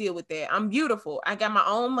don't have to deal with that. I'm beautiful. I got my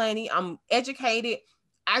own money. I'm educated.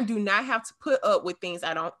 I do not have to put up with things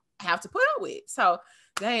I don't have to put up with. So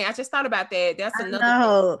dang, I just thought about that. That's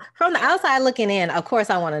another thing. From the outside looking in, of course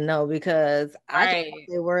I want to know, because I thought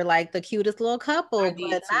they were like the cutest little couple,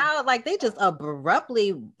 but now like they just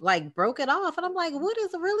abruptly like broke it off, and I'm like, what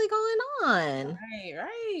is really going on?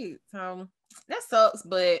 Right. So that sucks,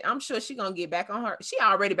 but I'm sure she's gonna get back on her. She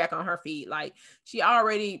already back on her feet. Like she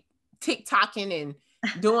already TikToking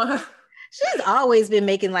and doing her. She's always been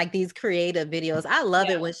making like these creative videos. I love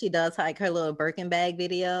it when she does like her little Birkin bag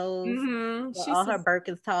videos. Mm-hmm. All her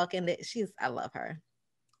Birkins talking. I love her.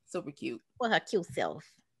 Super cute. Well, her cute self.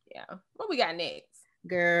 Yeah. What we got next?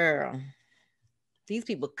 Girl, these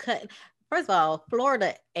people cut. First of all,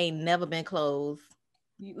 Florida ain't never been closed.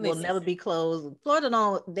 Will never be closed.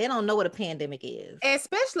 Florida they don't know what a pandemic is.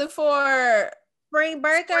 Especially for spring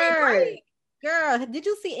breakers. Girl, did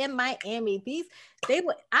you see in Miami?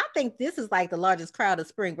 I think this is like the largest crowd of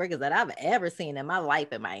spring breakers that I've ever seen in my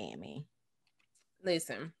life in Miami.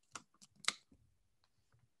 Listen,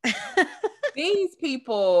 these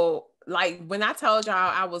people, like when I told y'all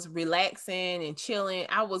I was relaxing and chilling,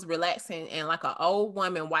 I was relaxing and like an old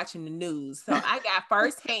woman watching the news. So I got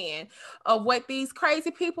firsthand of what these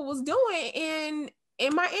crazy people was doing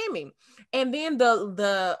in Miami. And then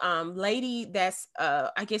the lady that's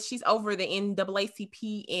I guess she's over the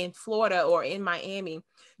NAACP in Florida or in Miami,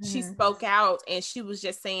 she spoke out and she was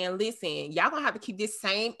just saying, listen, y'all gonna have to keep this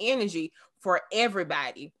same energy for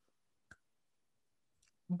everybody.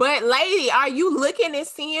 But lady, are you looking and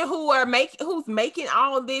seeing who's making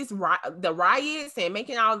all of this, the riots and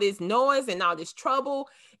making all this noise and all this trouble?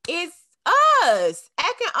 It's us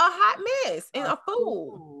acting a hot mess and a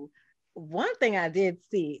fool. One thing I did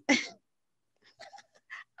see,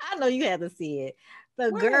 I know you had to see it.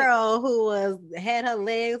 The girl who had her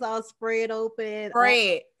legs all spread open.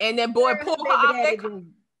 And that boy pulled her off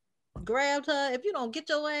grabbed her. If you don't get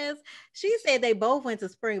your ass, she said they both went to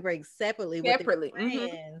spring break separately. With their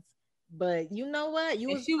friends. But you know what?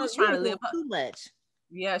 She was trying to live too much.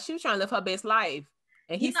 Yeah, she was trying to live her best life.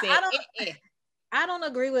 And he said, I don't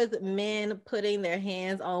agree with men putting their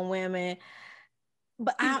hands on women.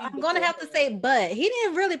 But I'm going to have to say, but he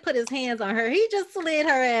didn't really put his hands on her. He just slid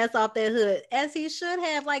her ass off that hood, as he should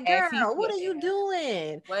have. Like, girl, what are you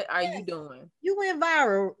doing? What are you doing? You went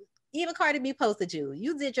viral. Even Cardi B posted you.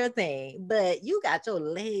 You did your thing, but you got your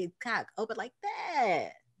legs cocked open like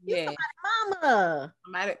that. You somebody mama.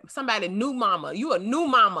 Somebody new mama. You a new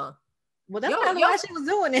mama. Well, that's probably why she was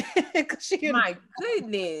doing it. My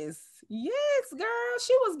goodness. Yes, girl.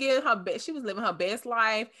 She was getting her best. She was living her best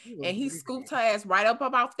life, and he scooped her ass right up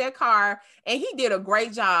off that car, and he did a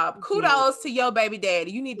great job. Kudos to your baby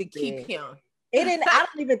daddy. You need to keep him. I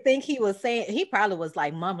don't even think he was saying. He probably was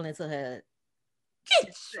like mumbling to her.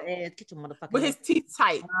 Get your motherfucker. With his teeth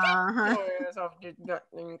tight.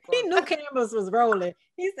 He knew cameras was rolling.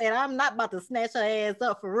 He said, "I'm not about to snatch her ass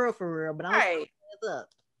up for real, but I'm snatch her ass up."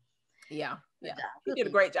 Yeah. He did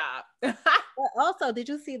a great job. But also, did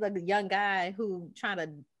you see the young guy who trying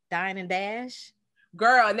to dine and dash?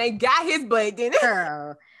 Girl, and they got his butt, didn't it?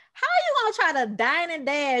 Girl, how you gonna try to dine and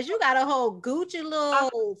dash? You got a whole Gucci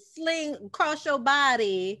little sling across your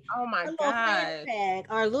body. Oh my God.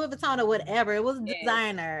 Or Louis Vuitton or whatever. It was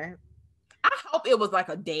designer. I hope it was like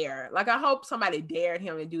a dare. Like I hope somebody dared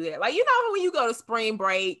him to do that. Like, you know, when you go to spring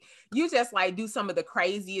break, you just like do some of the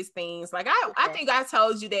craziest things. Like I think I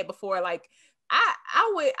told you that before. Like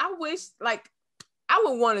I wish like I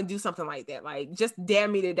would want to do something like that. Like just dare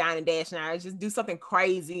me to dine and dash now. Just do something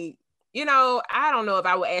crazy. You know, I don't know if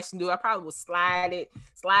I would actually do it. I probably would slide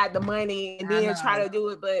the money and then try to do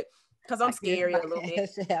it, but because I'm scary a little bit.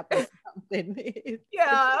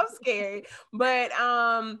 Yeah, I'm scared. But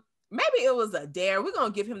maybe it was a dare. We're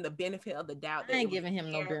gonna give him the benefit of the doubt. I ain't giving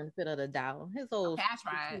him no benefit of the doubt. His whole cash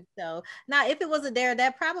ride. So now, if it was a dare,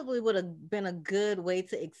 that probably would have been a good way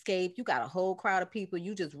to escape. You got a whole crowd of people.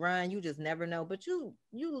 You just run. You just never know. But you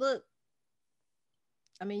look.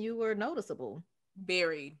 I mean, you were noticeable.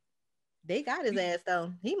 Buried. They got his ass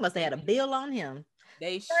though. He must have had a bill on him.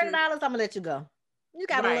 They $30. I'm gonna let you go. You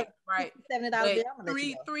got right. $70 bill.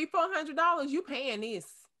 $300-$400. You paying this?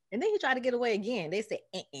 And then he tried to get away again. They said,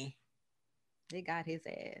 They got his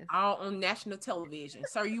ass. All on national television.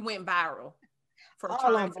 Sir, you went viral. For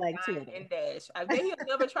all on Black Twitter. And dash. I bet he'll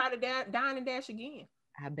never try to dine and dash again.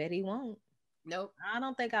 I bet he won't. Nope. I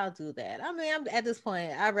don't think I'll do that. I mean, I'm at this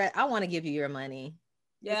point. I want to give you your money.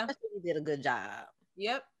 Yeah. Especially if you did a good job.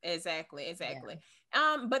 Yep, exactly.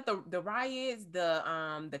 Yeah. But the riots,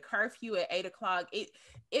 the curfew at 8 o'clock,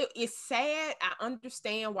 it's sad. I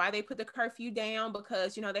understand why they put the curfew down,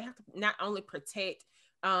 because they have to not only protect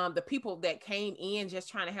the people that came in just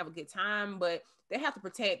trying to have a good time, but they have to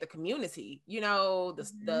protect the community,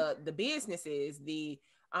 the businesses, the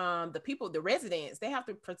people, the residents. They have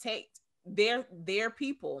to protect their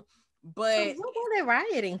people. So But what were they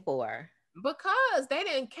rioting for? because they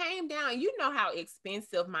didn't came down, you know how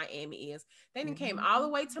expensive Miami is. They didn't came all the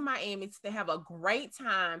way to Miami to have a great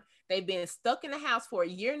time. They've been stuck in the house for a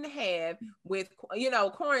year and a half with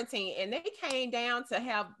quarantine, and they came down to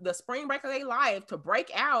have the spring break of their life, to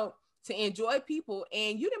break out, to enjoy people,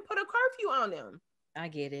 and you didn't put a curfew on them. I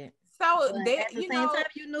get it. So But they, at the same time,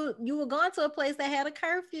 you knew you were going to a place that had a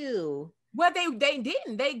curfew. well, they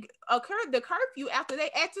didn't. They occurred the curfew after they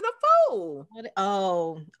acted a fool.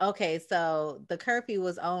 Oh, okay. So the curfew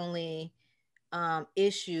was only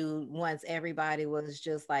issued once everybody was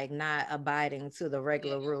just like not abiding to the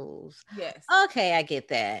regular rules. Yes. Okay, I get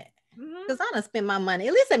that. Because I done spend my money.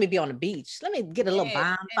 At least let me be on the beach. Let me get a little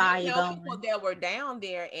bonfire going. People that were down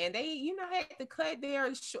there, and they, had to cut their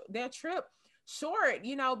trip short,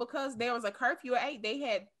 because there was a curfew at 8. They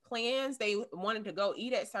had plans. They wanted to go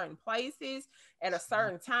eat at certain places at a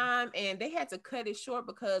certain time, and they had to cut it short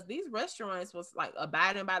because these restaurants was like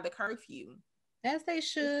abiding by the curfew. As they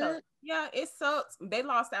should. It sucks. They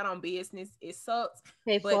lost out on business. It sucks.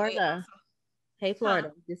 Hey, Florida. Hey,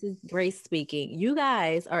 Florida. This is Grace speaking. You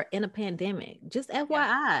guys are in a pandemic. Just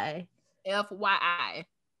FYI. FYI.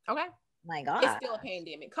 Okay. My God. It's still a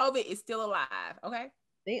pandemic. COVID is still alive. Okay.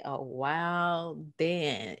 They are wild.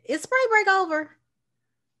 Then is spring break over?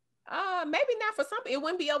 Maybe not for some. It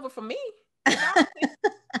wouldn't be over for me.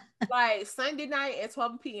 Like Sunday night at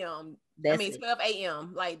 12 p.m. 12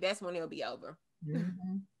 a.m. Like that's when it'll be over.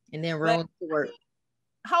 Mm-hmm. And then roll to work.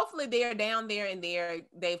 Hopefully they're down there and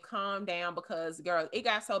they've calmed down, because girl, it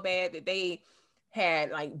got so bad that they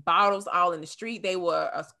had like bottles all in the street. They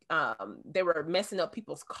were messing up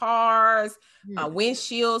people's cars.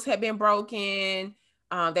 Windshields had been broken.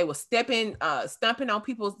 They were stomping on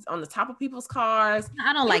the top of people's cars.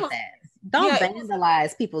 I don't like that. Don't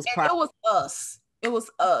vandalize people's property. It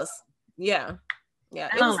was us. Yeah.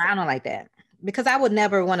 I don't like that, because I would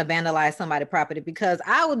never want to vandalize somebody's property, because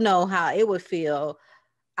I would know how it would feel.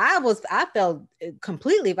 I felt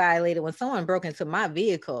completely violated when someone broke into my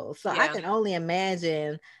vehicle. So I can only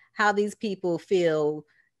imagine how these people feel.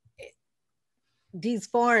 These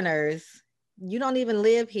foreigners, you don't even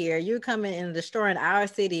live here. You're coming and destroying our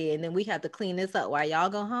city, and then we have to clean this up while y'all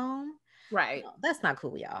go home. Right. No, that's not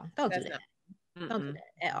cool, y'all. Don't do that. Don't do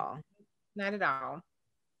that at all. Not at all.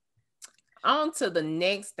 On to the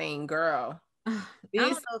next thing, girl.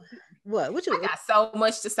 What you? I got so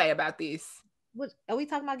much to say about this. What are we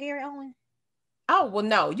talking about, Gary Owen? Oh, well,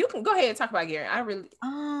 no, you can go ahead and talk about Gary.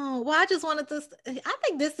 I just wanted to. I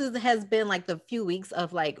think this has been like the few weeks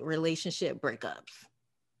of like relationship breakups.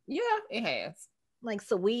 Yeah, it has. Like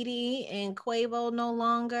Saweetie and Quavo no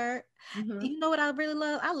longer. You know what I really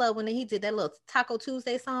love? I love when he did that little Taco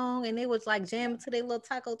Tuesday song, and they was like jamming to their little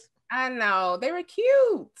taco. I know, they were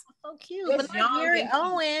cute. So cute. But Gary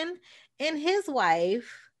Owen and his wife.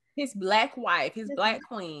 His black wife, his black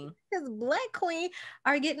queen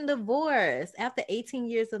are getting divorced after 18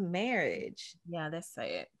 years of marriage. Yeah, that's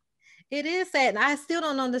sad. It is sad. And I still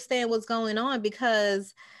don't understand what's going on,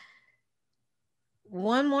 because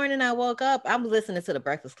one morning I woke up, I'm listening to the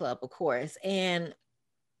Breakfast Club, of course, and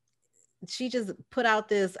she just put out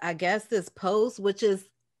this post, which is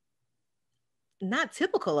not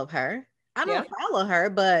typical of her. I don't follow her,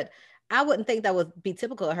 but I wouldn't think that would be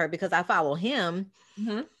typical of her, because I follow him.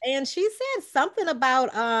 And she said something about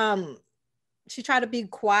she tried to be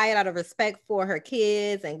quiet out of respect for her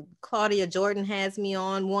kids, and Claudia Jordan has me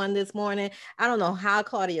on one this morning. I don't know how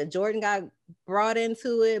Claudia Jordan got brought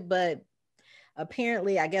into it, but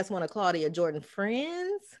apparently I guess one of Claudia Jordan's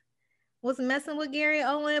friends was messing with Gary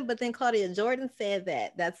Owen, but then Claudia Jordan said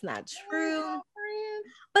that that's not true.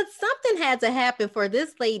 But something had to happen for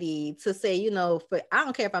this lady to say, I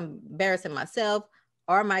don't care if I'm embarrassing myself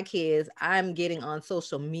or my kids, I'm getting on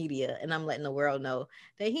social media and I'm letting the world know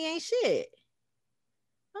that he ain't shit.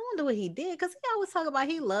 I wonder what he did, because he always talk about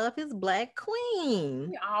he loved his black queen.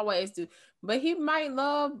 He always do, but he might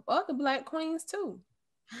love other black queens too.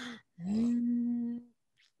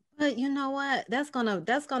 But you know what?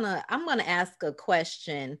 I'm gonna ask a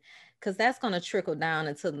question, because that's gonna trickle down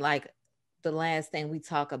into like the last thing we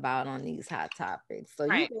talk about on these hot topics. So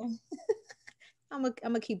I'm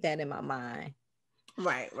gonna keep that in my mind.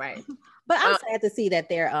 Right, right. But I'm sad to see that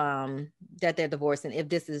they're divorcing if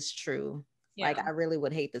this is true. Yeah. Like, I really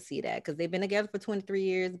would hate to see that because they've been together for 23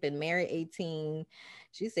 years, been married 18.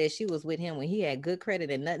 She said she was with him when he had good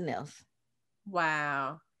credit and nothing else.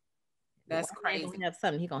 Wow. That's crazy. Gonna have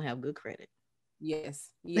something, he gonna have good credit. Yes,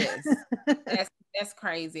 yes. that's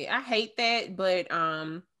crazy. I hate that, but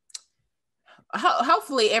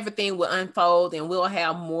hopefully everything will unfold and we'll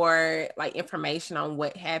have more like information on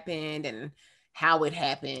what happened and how it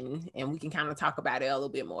happened, and we can kind of talk about it a little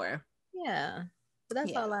bit more. Yeah. But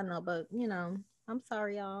that's all I know. But I'm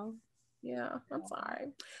sorry, y'all. Yeah, I'm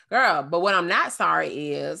sorry, girl. But what I'm not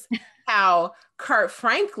sorry is how Kurt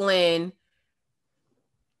Franklin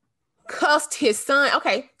cussed his son.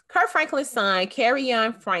 Okay, Kurt Franklin's son,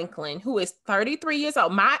 Kerryon Franklin, who is 33 years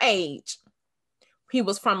old, my age. He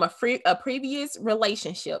was from a previous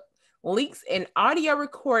relationship. Leaks an audio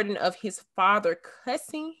recording of his father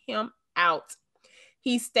cussing him out.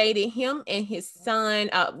 He stated him and his son,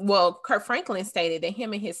 Kurt Franklin stated that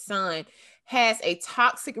him and his son has a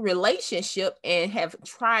toxic relationship and have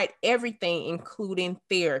tried everything, including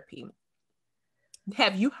therapy.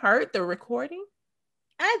 Have you heard the recording?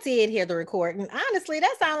 I did hear the recording. Honestly,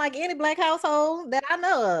 that sounds like any Black household that I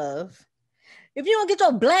know of. If you don't get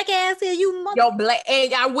your black ass here, your black,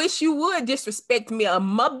 and I wish you would disrespect me a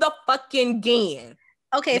motherfucking again.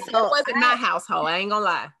 Okay, so it wasn't my household. I ain't gonna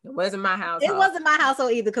lie, it wasn't my household. It wasn't my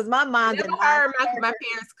household either, because my mom never heard my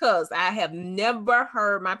parents cuss. I have never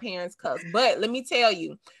heard my parents cuss. But let me tell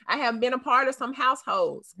you, I have been a part of some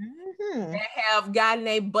households that have gotten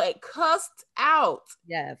a butt cussed out.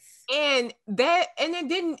 Yes, and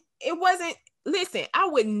it wasn't. Listen, I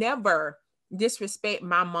would never disrespect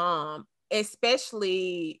my mom,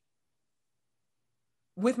 especially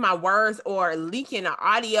with my words or leaking an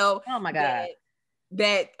audio. Oh my God.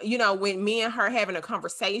 That when me and her having a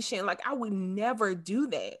conversation, like I would never do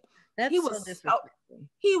that. He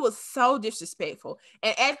was so disrespectful.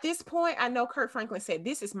 And at this point, I know Kurt Franklin said,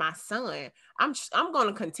 "This is my son. I'm going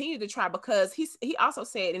to continue to try," because he also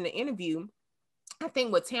said in the interview, I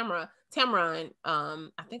think with Tamron,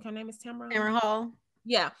 I think her name is Tamron Hall.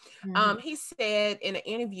 Yeah. He said in an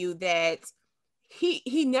interview that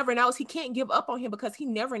he never knows. He can't give up on him because he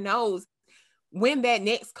never knows when that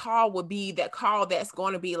next call will be, that call that's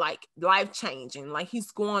going to be like life-changing. Like he's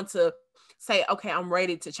going to say, okay, I'm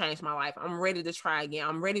ready to change my life. I'm ready to try again.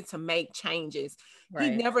 I'm ready to make changes. Right.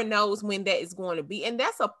 He never knows when that is going to be. And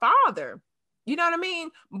that's a father. You know what I mean?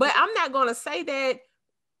 But I'm not going to say that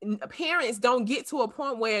parents don't get to a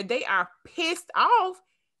point where they are pissed off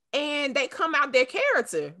and they come out their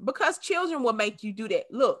character, because children will make you do that.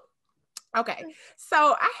 Look, okay,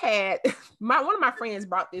 so I had one of my friends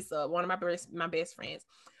brought this up. One of my best friends,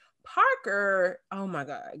 Parker. Oh my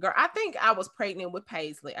God, girl! I think I was pregnant with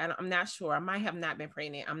Paisley. I'm not sure. I might have not been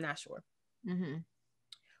pregnant. I'm not sure.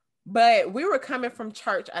 But we were coming from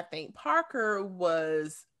church. I think Parker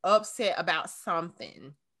was upset about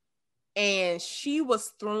something, and she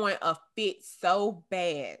was throwing a fit so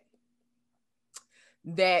bad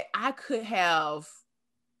that I could have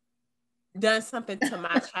done something to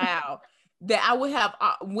my child that I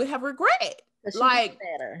would have regret. Like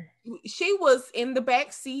she was in the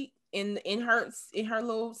back seat in her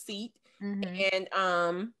little seat,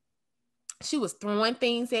 and she was throwing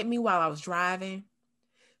things at me while I was driving.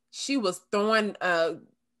 She was throwing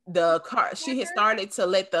the car. She had started to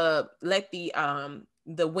let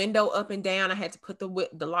the window up and down. I had to put the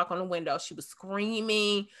lock on the window. She was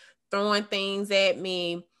screaming, throwing things at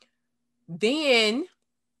me. Then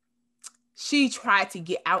she tried to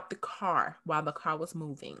get out the car while the car was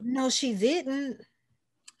moving. No, she didn't.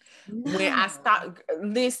 No. When I stopped,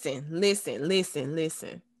 listen.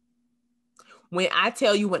 When I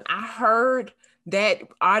tell you, when I heard that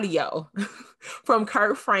audio from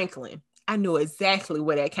Kurt Franklin, I knew exactly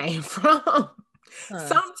where that came from.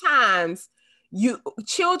 Sometimes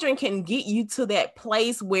children can get you to that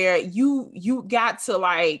place where you got to,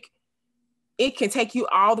 like, it can take you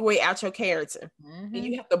all the way out your character, and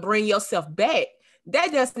you have to bring yourself back.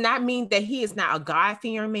 That does not mean that he is not a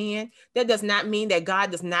God-fearing man. That does not mean that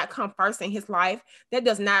God does not come first in his life. That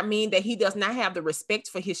does not mean that he does not have the respect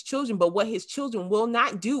for his children. But what his children will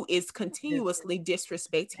not do is continuously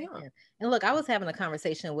disrespect him. And look, I was having a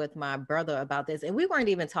conversation with my brother about this, and we weren't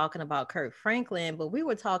even talking about Kurt Franklin, but we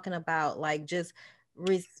were talking about like just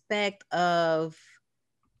respect of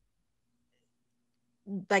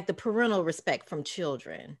like the parental respect from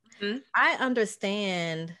children. I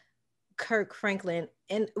understand Kirk Franklin,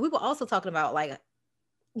 and we were also talking about like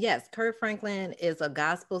Yes, Kurt Franklin is a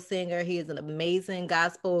gospel singer. He is an amazing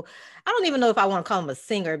gospel. I don't even know if I want to call him a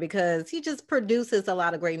singer because he just produces a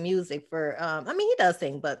lot of great music for I mean he does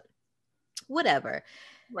sing, but whatever.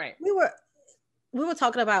 Right. We were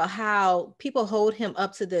talking about how people hold him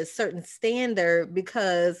up to this certain standard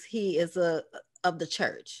because he is of the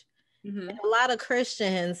church. Mm-hmm. And a lot of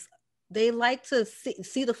Christians, they like to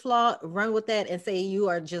see the flaw, run with that, and say you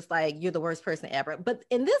are just like you're the worst person ever. But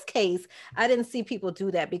in this case, I didn't see people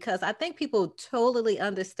do that because I think people totally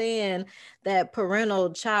understand that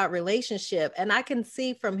parental child relationship, and I can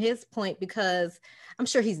see from his point because I'm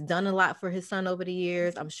sure he's done a lot for his son over the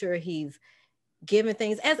years. I'm sure he's given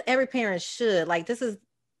things as every parent should. Like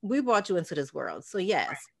we brought you into this world, so yes.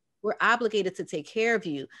 Right. We're obligated to take care of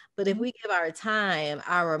you. But if we give our time,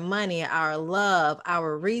 our money, our love,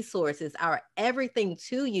 our resources, our everything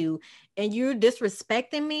to you, and you're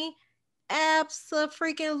disrespecting me,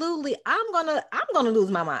 absolutely, I'm gonna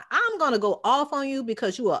lose my mind. I'm gonna go off on you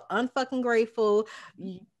because you are unfucking grateful.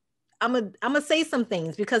 I'm gonna say some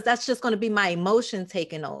things because that's just gonna be my emotion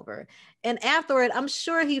taking over. And afterward, I'm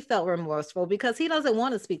sure he felt remorseful because he doesn't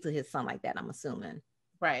want to speak to his son like that, I'm assuming.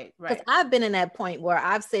 Right. Because I've been in that point where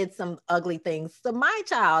I've said some ugly things to my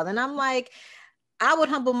child, and I'm like, I would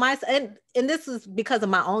humble myself, and this is because of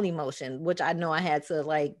my own emotion, which I know I had to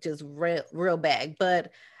like just real back.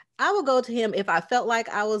 But I would go to him if I felt like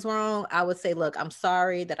I was wrong. I would say, "Look, I'm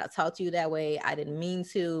sorry that I talked to you that way. I didn't mean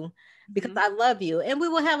to, because I love you." And we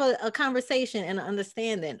will have a conversation and an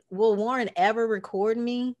understanding. Will Warren ever record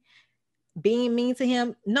me being mean to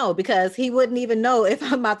him? No, because he wouldn't even know if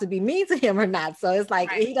I'm about to be mean to him or not. So it's like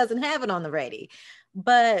he doesn't have it on the ready.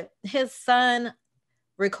 But his son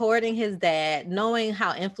recording his dad, knowing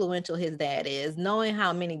how influential his dad is, knowing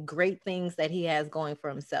how many great things that he has going for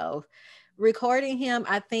himself, recording him,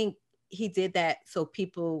 I think he did that so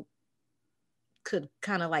people could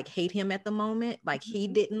kind of like hate him at the moment, like he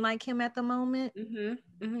didn't like him at the moment.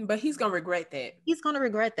 But he's gonna regret that. He's gonna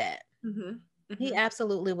regret that. He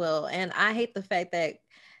absolutely will. And I hate the fact that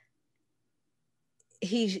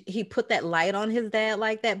he put that light on his dad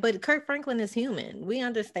like that. But Kurt Franklin is human. We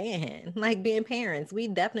understand. Like being parents, we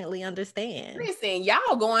definitely understand. Listen,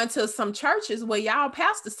 y'all going to some churches where y'all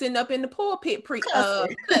pastors sitting up in the pulpit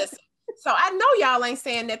cussing. So I know y'all ain't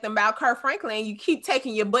saying nothing about Kurt Franklin. You keep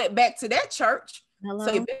taking your butt back to that church. Hello?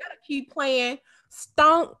 So you better keep playing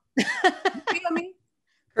stomp. You feel me?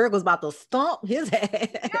 Kurt was about to stomp his ass.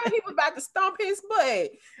 Yeah, he was about to stomp his butt.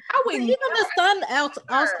 I wouldn't. Even the son also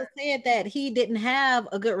said that he didn't have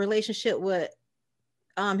a good relationship with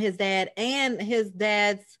his dad and his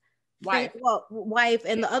dad's wife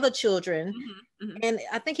and the other children. And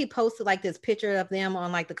I think he posted like this picture of them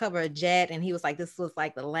on like the cover of Jet, and he was like, this was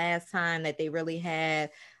like the last time that they really had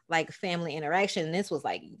like family interaction. And this was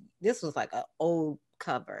like an old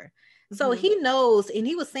cover. So he knows, and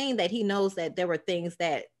he was saying that he knows that there were things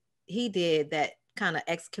that he did that kind of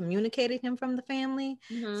excommunicated him from the family.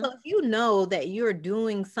 So if you know that you're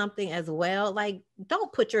doing something as well, like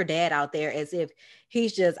don't put your dad out there as if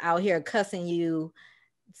he's just out here cussing you,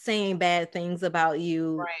 saying bad things about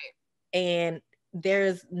you, and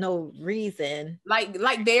there's no reason.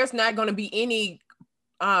 Like there's not going to be any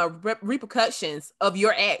repercussions of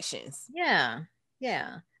your actions. Yeah.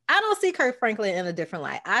 I don't see Kurt Franklin in a different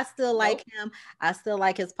light. I still like him. I still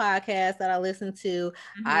like his podcast that I listen to.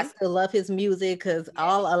 I still love his music because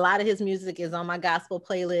a lot of his music is on my gospel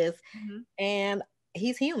playlist. And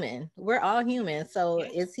he's human. We're all human. So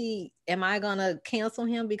am I gonna cancel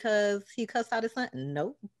him because he cussed out his son?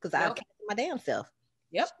 No, because I'll cancel my damn self.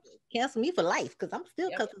 Cancel me for life because I'm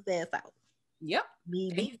still cussing his ass out.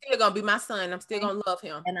 He's still gonna be my son. I'm still gonna love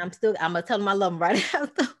him. And I'm gonna tell him I love him right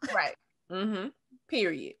after.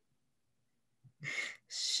 Period.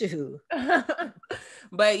 Shoot.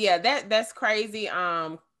 But yeah, that's crazy.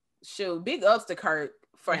 Shoot, big ups to Kurt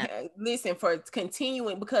for for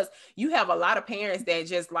continuing, because you have a lot of parents that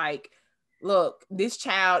just like, look, this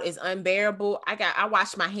child is unbearable. I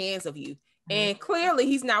wash my hands of you. And clearly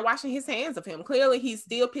he's not washing his hands of him. Clearly he's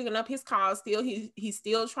still picking up his calls. Still, he's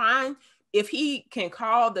still trying. If he can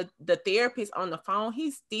call the therapist on the phone,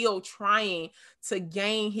 he's still trying to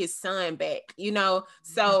gain his son back, you know?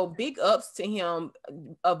 So big ups to him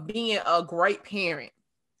of being a great parent.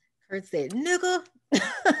 Kurt said, nigga.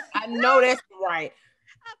 I know that's right.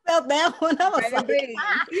 I felt that one. I was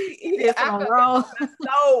like, I'm wrong.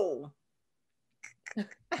 So.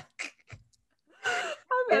 I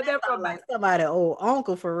felt that like somebody old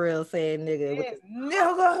uncle for real saying nigga. Yes,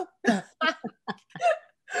 nigga.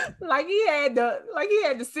 Like he had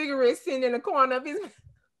the cigarette sitting in the corner of his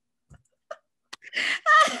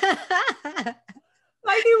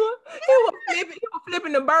like he was flipping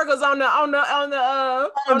serving the burgers on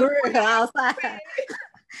the grill outside.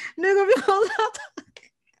 Nigga,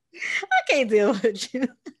 I can't deal with you.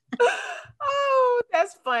 Oh,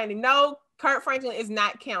 that's funny. No, Kurt Franklin is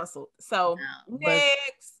not canceled. So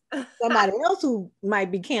next. Somebody else who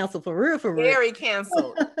might be canceled for real. Very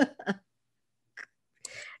canceled.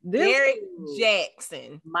 Derrick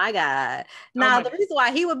Jaxn. My God. Now, the reason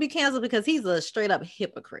why he would be canceled because he's a straight up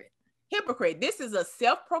hypocrite. This is a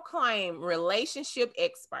self-proclaimed relationship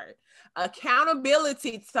expert.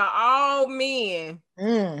 Accountability to all men.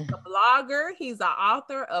 A blogger. He's the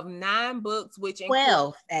author of 9 books, which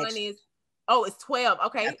 12. It's 12.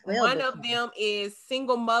 Okay. 12 one of them is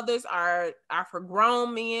Single Mothers are for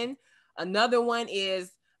grown men. Another one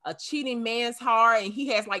is A Cheating Man's Heart, and he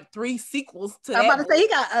has like 3 sequels to that. I'm about to say he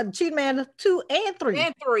got A Cheating Man 2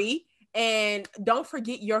 and 3. And Don't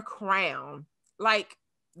Forget Your Crown. Like,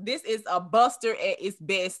 this is a buster at its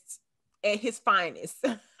best, at his finest.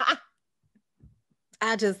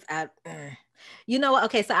 You know what?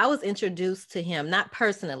 Okay, so I was introduced to him, not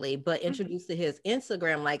personally, but introduced to his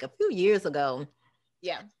Instagram like a few years ago.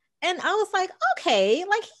 Yeah. And I was like, okay,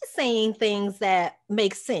 like he's saying things that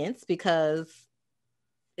make sense because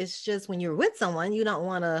it's just when you're with someone, you don't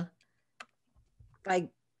want to like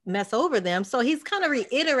mess over them. So he's kind of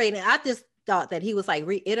reiterating. I just thought that he was like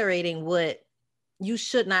reiterating what you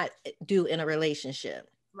should not do in a relationship.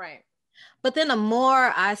 Right. But then the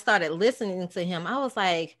more I started listening to him, I was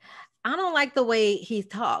like, I don't like the way he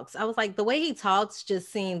talks. I was like, the way he talks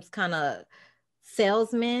just seems kind of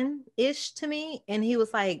salesman-ish to me. And he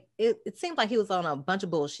was like, it seemed like he was on a bunch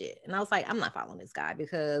of bullshit. And I was like, I'm not following this guy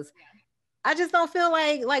because I just don't feel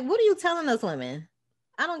like what are you telling us women?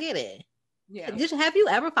 I don't get it. Yeah. Have you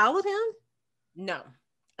ever followed him? No.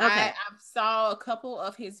 Okay. I saw a couple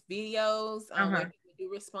of his videos where he would do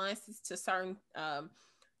responses to certain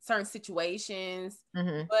situations,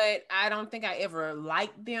 but I don't think I ever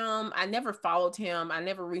liked them. I never followed him. I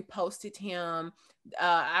never reposted him.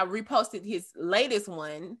 I reposted his latest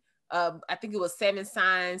one. I think it was 7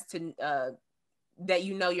 signs to that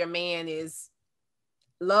you know your man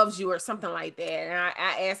loves you or something like that. And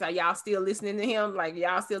I asked, are y'all still listening to him? Like,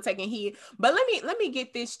 y'all still taking heed? But let me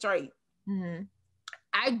get this straight.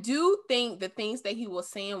 I do think the things that he was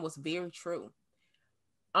saying was very true.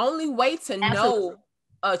 Only way to know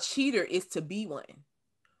a cheater is to be one.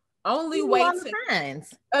 Only way to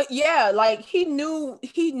like he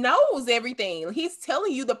knows everything. He's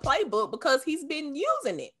telling you the playbook because he's been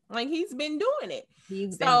using it. Like he's been doing it.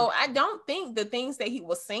 I don't think the things that he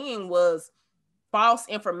was saying was false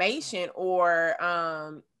information or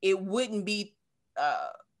it wouldn't be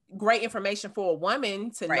great information for a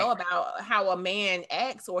woman to know about how a man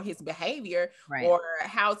acts or his behavior or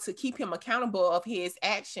how to keep him accountable of his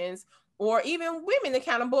actions or even women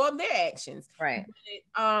accountable of their actions. Right.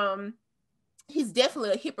 But, he's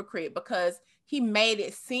definitely a hypocrite because he made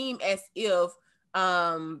it seem as if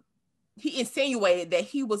he insinuated that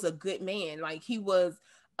he was a good man. Like he was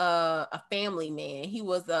a family man. He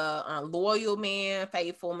was a loyal man,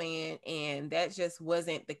 faithful man. And that just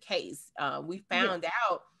wasn't the case. We found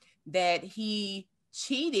out that he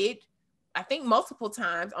cheated, I think multiple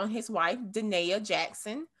times on his wife, Derrick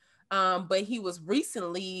Jaxn. But he was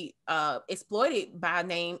recently exploited by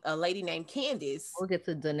a lady named Candace. We'll get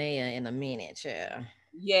to Danae in a minute, yeah.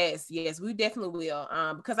 Yes, we definitely will.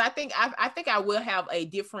 Because I think I will have a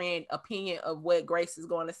different opinion of what Grace is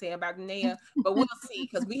going to say about Danae, but we'll see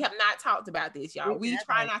because we have not talked about this, y'all. We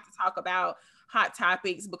try not to talk about hot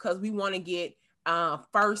topics because we want to get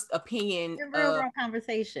first opinion, raw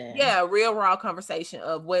conversation. Yeah, real raw conversation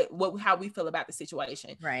of how we feel about the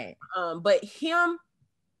situation. Right. But him,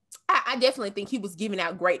 I definitely think he was giving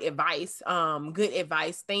out great advice, good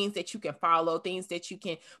advice, things that you can follow, things that you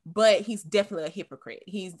can, but he's definitely a hypocrite.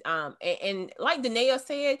 He's, and like Danae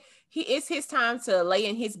said, it's his time to lay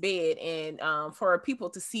in his bed and for people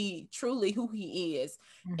to see truly who he is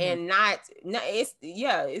and it's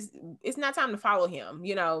not time to follow him,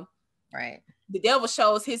 you know? Right. The devil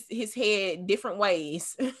shows his head different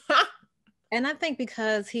ways. And I think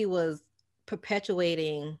because he was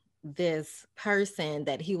perpetuating this person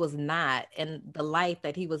that he was not and the life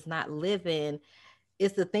that he was not living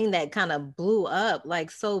is the thing that kind of blew up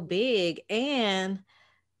like so big, and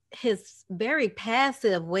his very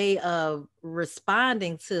passive way of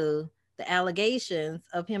responding to the allegations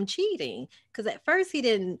of him cheating, because at first he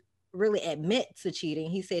didn't really admit to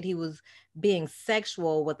cheating. He said he was being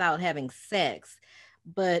sexual without having sex,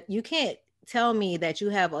 but you can't tell me that you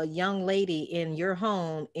have a young lady in your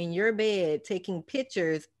home, in your bed, taking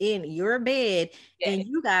pictures in your bed, and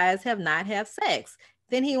you guys have not had sex.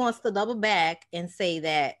 Then he wants to double back and say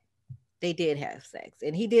that they did have sex,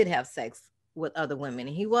 and he did have sex with other women,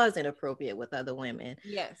 and he was inappropriate with other women.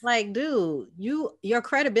 Yes. Like, dude, your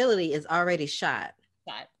credibility is already shot.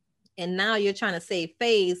 Got And now you're trying to save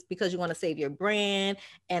face because you want to save your brand.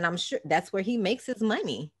 And I'm sure that's where he makes his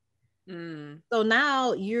money. So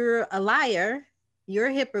now you're a liar, you're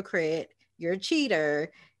a hypocrite, you're a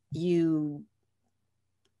cheater, you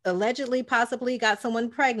allegedly possibly got someone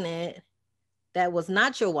pregnant that was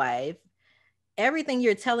not your wife. Everything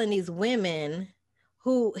you're telling these women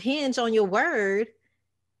who hinge on your word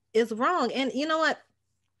is wrong. And you know what?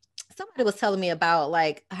 Somebody was telling me about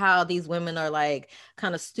like how these women are like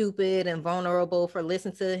kind of stupid and vulnerable for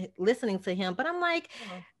listening to him. But I'm like,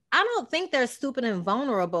 I don't think they're stupid and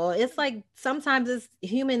vulnerable. It's like sometimes it's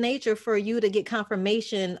human nature for you to get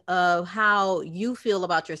confirmation of how you feel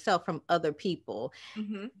about yourself from other people.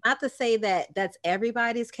 Not to say that that's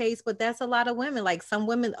everybody's case, but that's a lot of women. Like some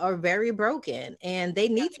women are very broken and they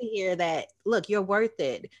need to hear that, look, you're worth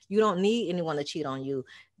it. You don't need anyone to cheat on you.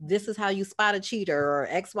 This is how you spot a cheater or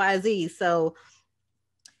XYZ. So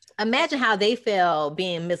imagine how they feel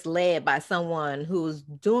being misled by someone who's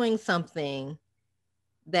doing something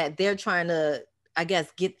that they're trying to, I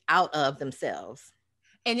guess, get out of themselves.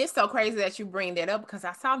 And it's so crazy that you bring that up because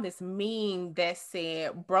I saw this meme that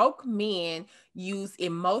said broke men use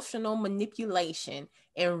emotional manipulation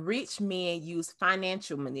and rich men use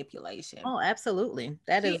financial manipulation. Oh, absolutely.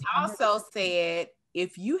 That is. He also said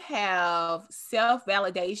if you have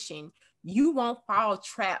self-validation, you won't fall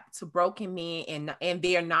trap to broken men and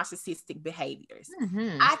their narcissistic behaviors.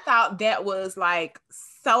 I thought that was like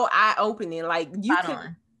so eye-opening. Like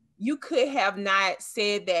you could have not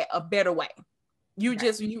said that a better way. You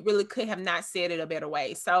really could have not said it a better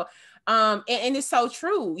way. So, and it's so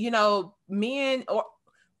true, you know, men or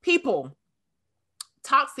people,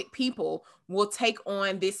 toxic people will take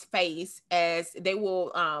on this face as they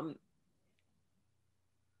will,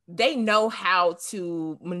 they know how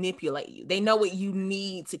to manipulate you. They know what you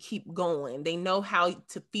need to keep going. They know how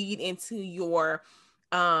to feed into your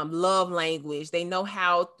love language. They know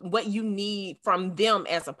what you need from them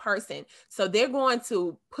as a person. So they're going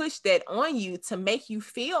to push that on you to make you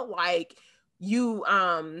feel like you're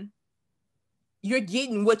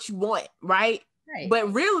getting what you want, right?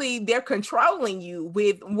 But really they're controlling you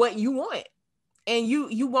with what you want. And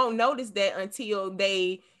you won't notice that until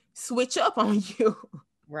they switch up on you.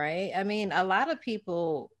 Right. I mean, a lot of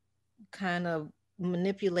people kind of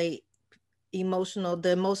manipulate the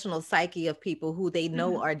emotional psyche of people who they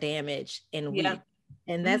know are damaged and weak.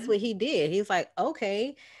 And that's what he did. He's like,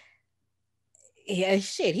 okay, yeah,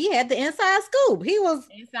 shit. He had the inside scoop. He was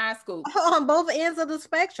inside scoop on both ends of the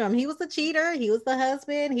spectrum. He was the cheater. He was the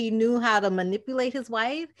husband. He knew how to manipulate his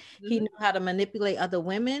wife. He knew how to manipulate other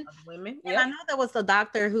women. And I know there was the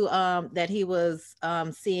doctor who that he was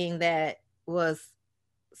seeing that was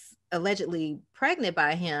allegedly pregnant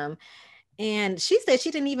by him. And she said she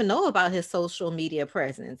didn't even know about his social media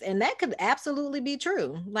presence. And that could absolutely be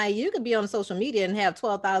true. Like you could be on social media and have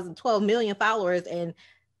 12 million followers and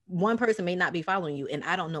one person may not be following you. And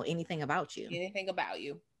I don't know anything about you.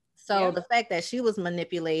 So the fact that she was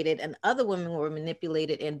manipulated and other women were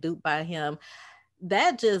manipulated and duped by him,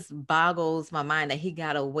 that just boggles my mind that he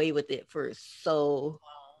got away with it for so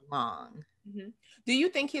long. Do you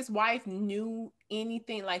think his wife knew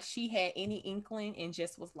anything? Like she had any inkling and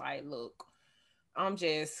just was like, look, I'm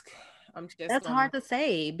just. That's hard to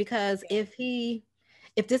say because if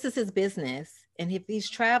this is his business and if he's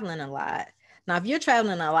traveling a lot. Now, if you're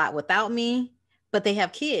traveling a lot without me, but they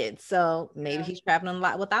have kids, so maybe he's traveling a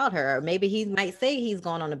lot without her. Or maybe he might say he's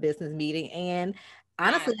going on a business meeting. And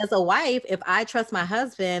honestly, as a wife, if I trust my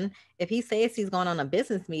husband, if he says he's going on a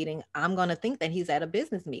business meeting, I'm going to think that he's at a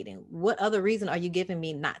business meeting. What other reason are you giving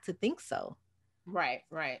me not to think so? Right.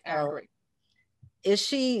 I agree. Is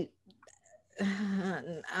she...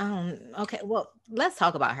 okay, well, let's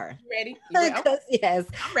talk about her. You ready? Yes,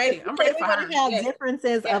 I'm ready. I'm ready for her. We have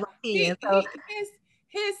differences of opinion. So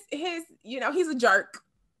his, you know, he's a jerk.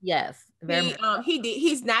 Yes, very much.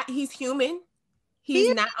 He's human.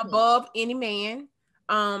 He's not above any man.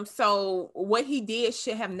 So what he did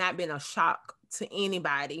should have not been a shock to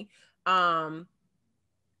anybody. I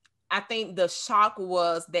think the shock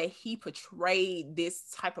was that he portrayed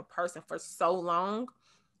this type of person for so long.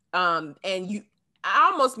 I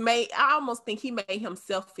almost think he made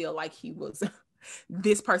himself feel like he was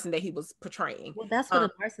this person that he was portraying. Well, that's what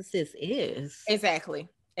a narcissist is. Exactly.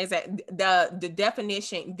 The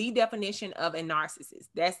definition of a narcissist.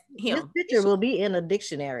 That's him. This picture will be in a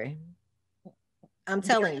dictionary. I'm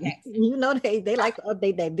telling you. You know they like to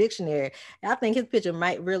update that dictionary. I think his picture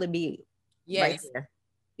might really be right there.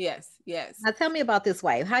 Yes. Now tell me about this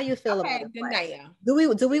wife. How you feel about Okay, this wife? Danae.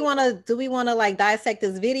 Do we want to like dissect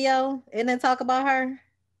this video and then talk about her?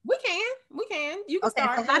 We can. You can Okay, so start.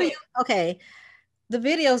 how Go do ahead. you okay. The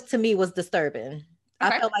videos to me was disturbing. I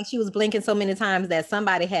Okay. felt like she was blinking so many times that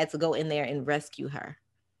somebody had to go in there and rescue her.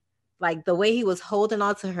 Like the way he was holding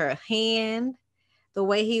on to her hand, the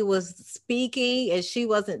way he was speaking and she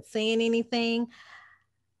wasn't saying anything.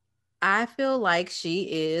 I feel like she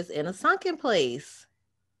is in a sunken place.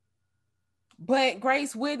 But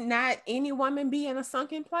Grace, would not any woman be in a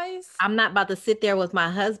sunken place? I'm not about to sit there with my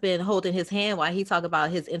husband holding his hand while he talk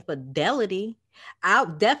about his infidelity. I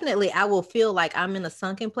will feel like I'm in a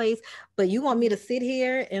sunken place, but you want me to sit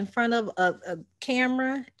here in front of a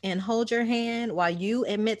camera and hold your hand while you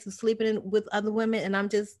admit to sleeping with other women and I'm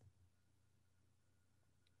just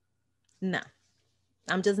no.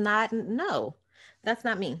 I'm just not no. That's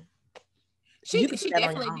not me. You can do She that on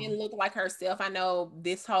your definitely own. didn't look like herself. I know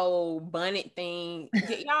this whole bonnet thing,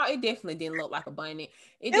 y'all. It definitely didn't look like a bonnet.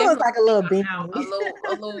 It It was definitely like a little looked like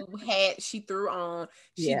beanie. a little hat she threw on.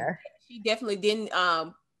 She Yeah. she definitely didn't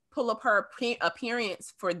pull up her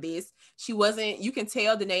appearance for this. She wasn't. You can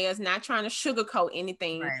tell Danae is not trying to sugarcoat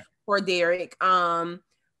anything Right. for Derrick.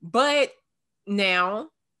 But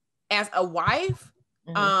now as a wife,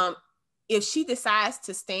 Mhm. if she decides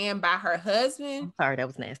to stand by her husband, I'm sorry, that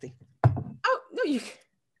was nasty. oh no, you.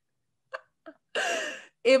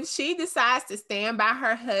 If she decides to stand by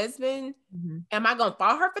her husband, Mhm. am I gonna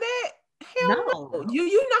fault her for that? Hell no. No.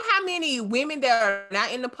 You know how many women that are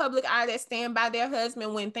not in the public eye that stand by their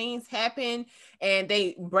husband when things happen and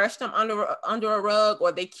they brush them under a rug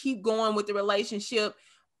or they keep going with the relationship.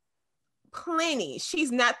 Plenty.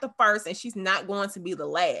 She's not the first and she's not going to be the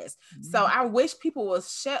last. So I wish people would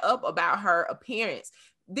shut up about her appearance.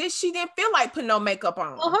 She didn't feel like putting no makeup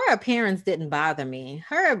on. Well, her appearance didn't bother me.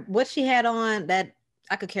 What she had on, that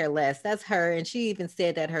I could care less. That's her, and she even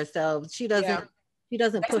said that herself. She doesn't. Yeah. She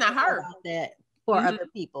doesn't That's put not herself her. out that for Mhm. other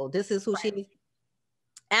people. This is who she Right. is.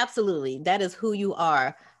 Absolutely, that is who you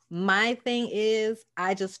are. My thing is,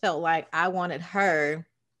 I just felt like I wanted her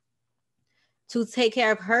to take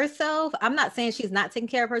care of herself. I'm not saying she's not taking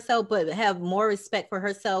care of herself, but have more respect for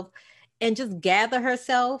herself and just gather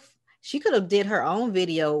herself. She could have did her own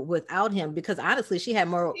video without him because honestly, she had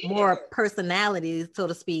more personality, so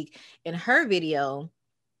to speak, in her video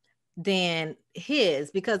than his.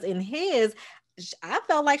 Because in his, I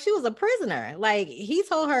felt like she was a prisoner. Like he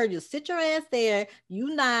told her, just sit your ass there,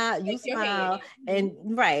 you nod, you Take your smile, hand.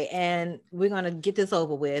 and right, and we're gonna get this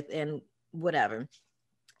over with and whatever.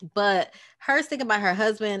 But her thinking about her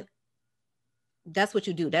husband, that's what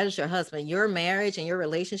you do. That is your husband. Your marriage and your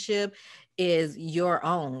relationship is your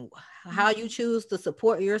own. How you choose to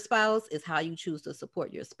support your spouse is how you choose to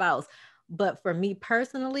support your spouse. But for me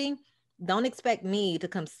personally, don't expect me to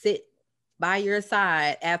come sit by your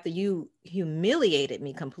side after you humiliated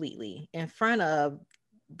me completely in front of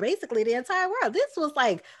basically the entire world. This was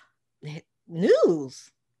like news.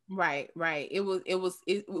 Right. It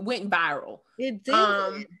went viral. It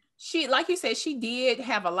did. She, like you said, she did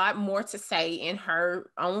have a lot more to say in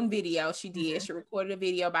her own video. She did. Mhm. She recorded a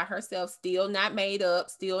video by herself, still not made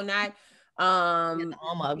up, still not Oh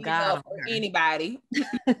my beat God. up for anybody. So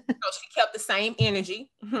she kept the same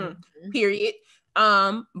energy. Mhm. Period.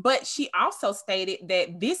 But she also stated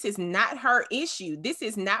that this is not her issue. This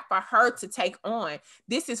is not for her to take on.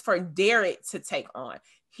 This is for Derrick to take on.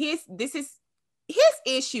 This is his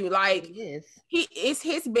issue. Like it's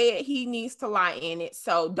his bed. He needs to lie in it.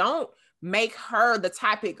 So don't make her the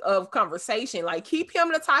topic of conversation. Like keep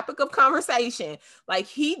him the topic of conversation. Like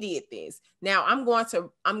he did this. Now I'm going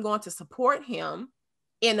to support him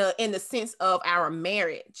in the sense of our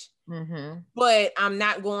marriage. Mm-hmm. But I'm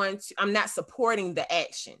not supporting the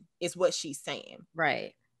action is what she's saying.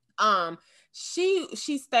 Right. She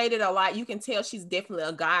stated a lot. You can tell she's definitely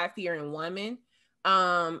a God-fearing woman.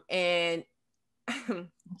 And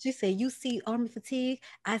she said, you see armor fatigue,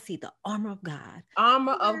 I see the armor of God.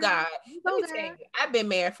 Armor of God. Let me tell you, I've been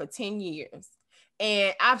married for 10 years.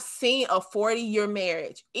 And I've seen a 40-year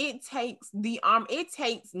marriage. It takes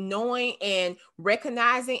knowing and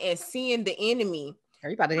recognizing and seeing the enemy.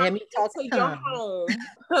 Everybody had me talk to your home,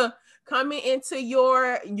 coming into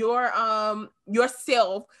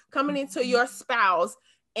yourself, coming into your spouse,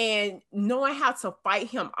 and knowing how to fight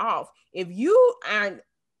him off. If you are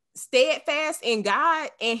steadfast in God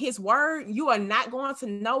and His Word, you are not going to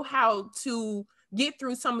know how to get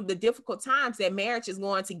through some of the difficult times that marriage is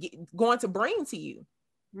going to bring to you.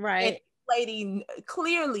 Right. And lady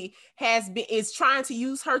clearly is trying to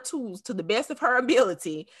use her tools to the best of her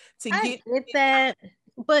ability to get that.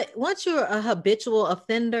 But once you're a habitual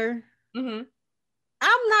offender, mm-hmm.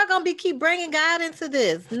 I'm not gonna keep bringing God into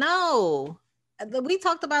this. No, we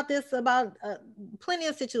talked about this about plenty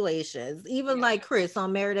of situations. Even like Chris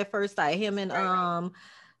on Married at First Sight, him and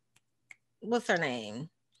what's her name?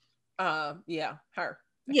 Yeah, her.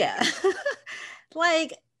 Yeah,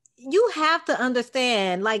 like you have to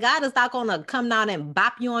understand. Like God is not gonna come down and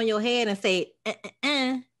bop you on your head and say,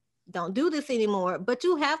 don't do this anymore. But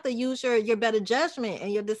you have to use your better judgment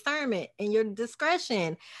and your discernment and your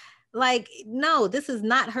discretion. Like, no, this is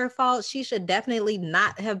not her fault. She should definitely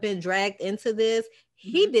not have been dragged into this.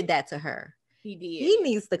 He did that to her. He did. He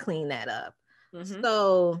needs to clean that up.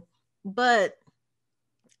 So, but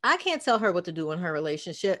I can't tell her what to do in her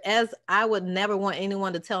relationship, as I would never want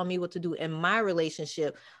anyone to tell me what to do in my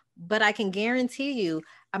relationship. But I can guarantee you,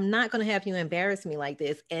 I'm not going to have you embarrass me like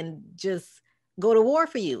this and just go to war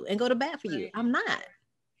for you and go to bat for you. I'm not.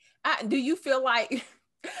 Do you feel like...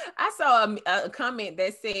 I saw a comment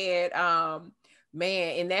that said,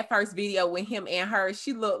 man, in that first video with him and her,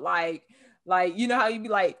 she looked like, you know how you be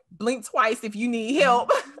like, blink twice if you need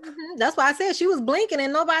help. That's why I said she was blinking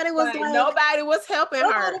and nobody was nobody was helping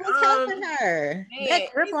her. Man,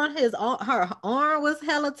 that grip on her arm was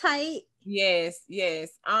hella tight. Yes.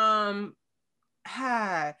 It's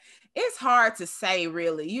hard to say,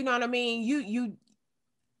 really. You know what I mean?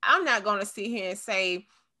 I'm not gonna sit here and say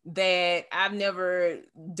that I've never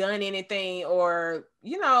done anything, or,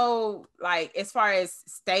 you know, like as far as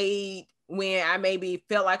stayed when I maybe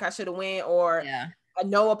felt like I should have went, or I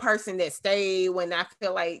know a person that stayed when I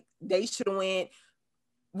feel like they should have went.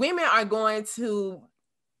 Women are going to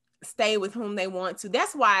stay with whom they want to.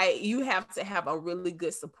 That's why you have to have a really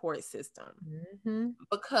good support system,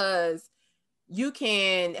 because you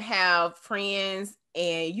can have friends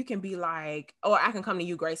and you can be like, or I can come to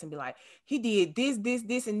you, Grace, and be like, he did this,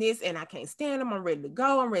 and this, and I can't stand him. I'm ready to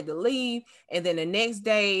go. I'm ready to leave. And then the next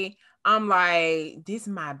day, I'm like, this is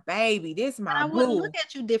my baby. This is my boo. I would look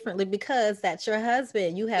at you differently because that's your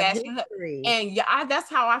husband. You have history. And that's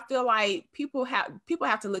how I feel like people have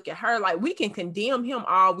to look at her. Like, we can condemn him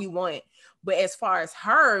all we want, but as far as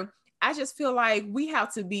her, I just feel like we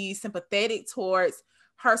have to be sympathetic towards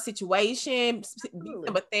her situation, be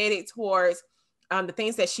sympathetic towards the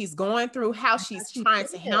things that she's going through, how she's trying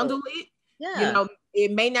to handle it. You know,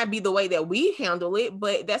 it may not be the way that we handle it,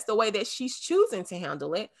 but that's the way that she's choosing to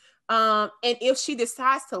handle it. And if she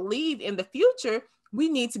decides to leave in the future, we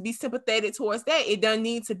need to be sympathetic towards that. It doesn't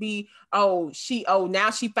need to be, now she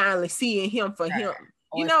finally seeing him for him.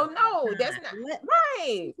 You know, no, that's not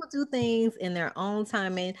right. People do things in their own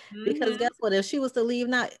timing, because guess what? If she was to leave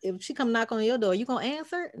now, if she come knock on your door, you gonna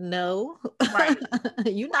answer? No. Right.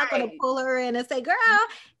 You're not gonna pull her in and say, girl,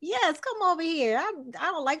 yes, come over here. I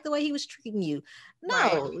don't like the way he was treating you.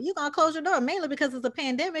 No, you're gonna close your door, mainly because it's a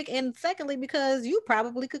pandemic, and secondly, because you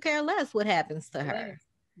probably could care less what happens to her.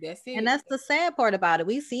 That's it. And that's the sad part about it.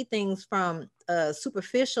 We see things from a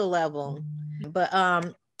superficial level. But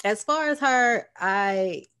as far as her,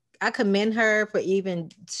 I commend her for even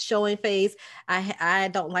showing face. I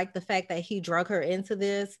don't like the fact that he drug her into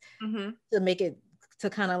this to make it, to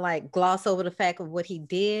kind of like gloss over the fact of what he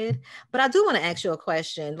did. But I do want to ask you a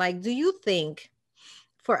question. Like, do you think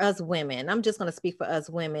for us women, I'm just going to speak for us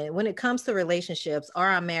women, when it comes to relationships or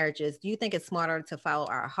our marriages, do you think it's smarter to follow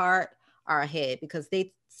our heart or our head? Because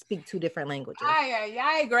they speak two different languages.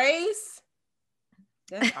 Yeah, Grace.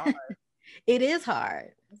 That's hard. It is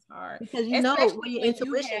hard. It's hard because you know where your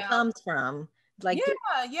intuition comes from. Like,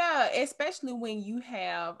 yeah, especially when you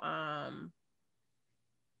have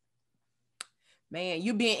man,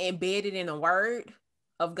 you being embedded in the word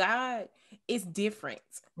of God. It's different.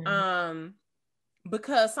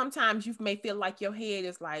 Because sometimes you may feel like your head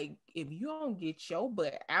is like, if you don't get your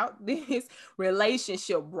butt out this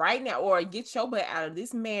relationship right now, or get your butt out of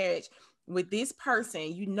this marriage with this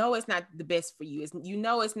person, you know it's not the best for you. You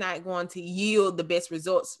know it's not going to yield the best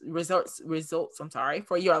results. I'm sorry,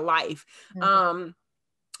 for your life.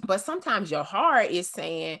 But sometimes your heart is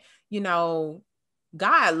saying, you know,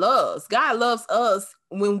 God loves us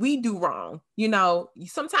when we do wrong. You know,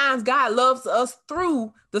 sometimes God loves us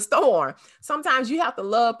through the storm. Sometimes you have to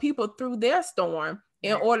love people through their storm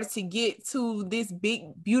in order to get to this big,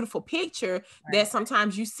 beautiful picture that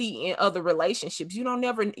sometimes you see in other relationships. You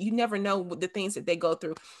never know the things that they go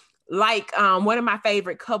through. Like one of my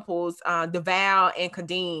favorite couples, DeVal and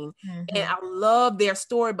Kadeen. And I love their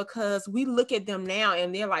story because we look at them now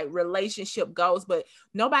and they're like relationship goals, but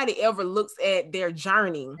nobody ever looks at their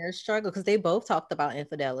journey. Their struggle, because they both talked about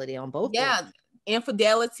infidelity on both.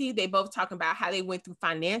 Infidelity. They both talking about how they went through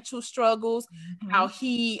financial struggles, how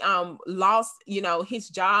he lost, you know, his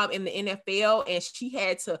job in the NFL, and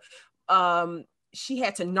she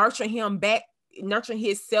had to nurture him back nurturing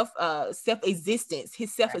his self-existence,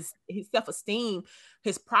 his self-esteem,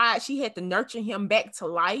 his pride. She had to nurture him back to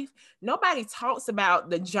life. Nobody talks about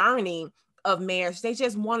the journey of marriage. They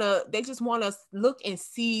just want to look and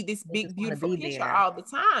see this big beautiful picture all the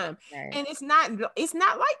time. Right. And it's not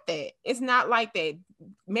like that. It's not like that.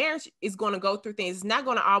 Marriage is going to go through things. It's not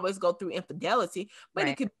going to always go through infidelity, but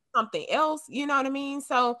it could be something else. You know what I mean?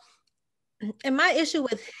 So, and my issue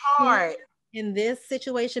with hard in this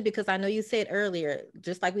situation, because I know you said earlier,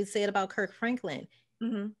 just like we said about Kirk Franklin,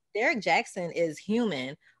 Derrick Jaxn is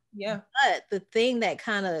human. Yeah. But the thing that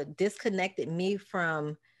kind of disconnected me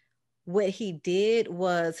from what he did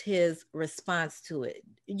was his response to it.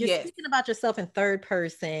 You're speaking about yourself in third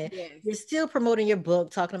person. Yes. You're still promoting your book,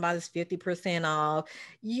 talking about it's 50% off.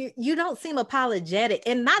 You don't seem apologetic,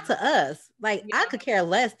 and not to us. Like, I could care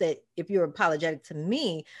less that if you're apologetic to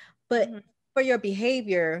me, but for your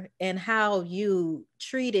behavior and how you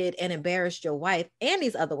treated and embarrassed your wife and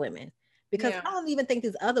these other women, because I don't even think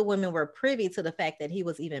these other women were privy to the fact that he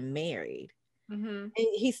was even married. And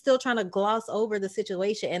he's still trying to gloss over the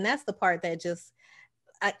situation. And that's the part that just,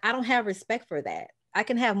 I don't have respect for that. I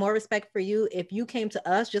can have more respect for you if you came to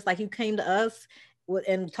us, just like you came to us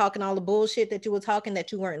and talking all the bullshit that you were talking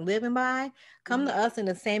that you weren't living by. Come to us in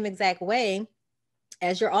the same exact way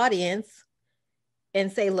as your audience and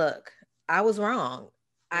say, look, I was wrong.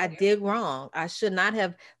 I did wrong. I should not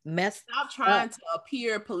have messed up. Stop trying to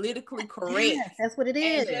appear politically correct. Yes, that's what it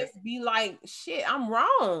is. And just be like, shit, I'm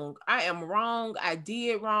wrong. I am wrong. I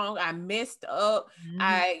did wrong. I messed up.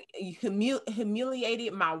 I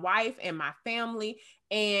humiliated my wife and my family,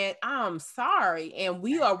 and I'm sorry. And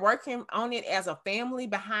we are working on it as a family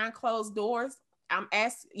behind closed doors. I'm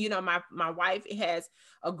asked, my wife has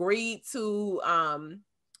agreed to,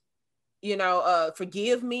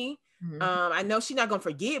 forgive me. I know she's not gonna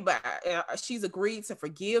forgive, but she's agreed to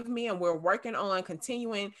forgive me, and we're working on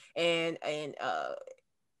continuing and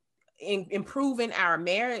improving our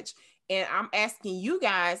marriage. And I'm asking you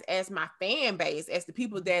guys, as my fan base, as the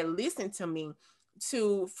people that listen to me,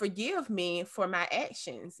 to forgive me for my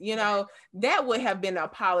actions. That would have been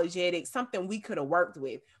apologetic, something we could have worked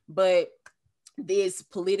with, but this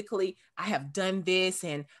politically, I have done this,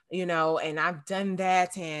 and and I've done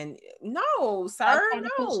that, and no, sir,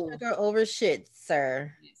 no. Sugar over shit,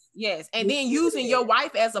 sir. Yes. And then using your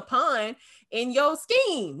wife as a pawn in your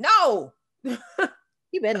scheme. No.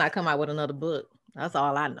 You better not come out with another book. That's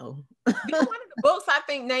all I know. One of the books I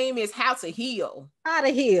think name is How to Heal. How to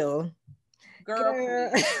Heal.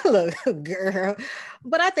 Girl. Look, girl.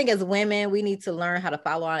 But I think as women, we need to learn how to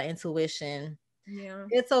follow our intuition. Yeah,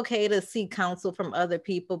 it's okay to seek counsel from other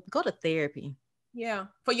people. Go to therapy. Yeah,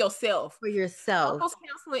 for yourself. Couples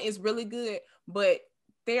counseling is really good, but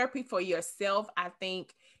therapy for yourself, I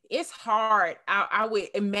think it's hard. I would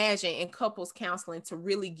imagine in couples counseling to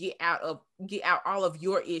really get out all of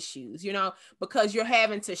your issues, because you're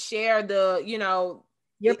having to share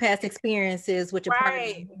your past experiences with your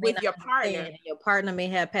partner. Your partner. Your partner may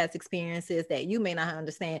have past experiences that you may not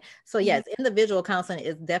understand. So yes, individual counseling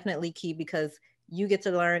is definitely key, because you get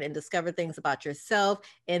to learn and discover things about yourself.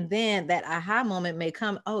 And then that aha moment may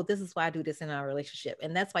come, oh, this is why I do this in our relationship.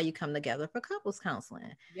 And that's why you come together for couples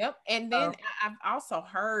counseling. Yep. And then I've also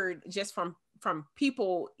heard just from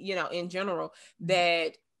people, in general,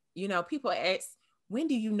 that, people ask, when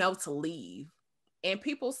do you know to leave? And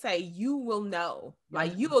people say, you will know.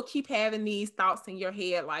 Like, you will keep having these thoughts in your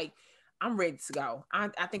head, like, I'm ready to go. I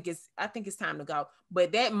think it's time to go.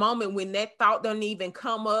 But that moment when that thought doesn't even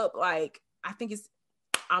come up, like, I think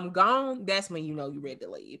I'm gone, that's when you're ready to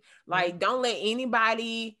leave. Like, don't let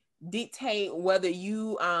anybody dictate whether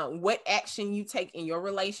you what action you take in your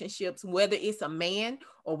relationships, whether it's a man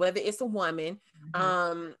or whether it's a woman.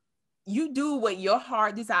 You do what your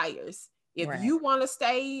heart desires. If you want to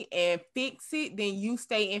stay and fix it, then you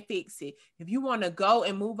stay and fix it. If you want to go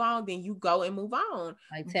and move on, then you go and move on.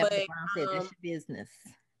 Like Tabitha Brown said, that's your business.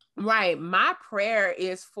 Right. My prayer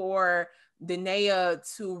is for Danae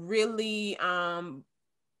to really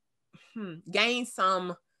gain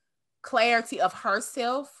some clarity of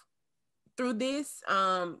herself through this,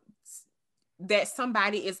 that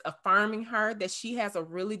somebody is affirming her, that she has a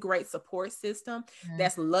really great support system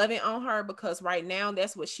that's loving on her, because right now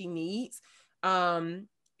that's what she needs,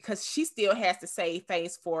 because she still has to save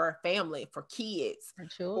face for family, for kids, for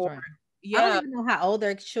children. I don't even know how old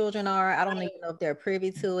their children are. I don't even know if they're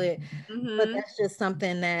privy to it, but that's just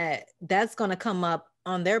something that's going to come up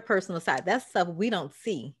on their personal side. That's stuff we don't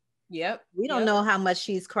see. Yep. We don't know how much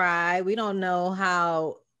she's cried. We don't know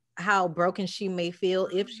how broken she may feel,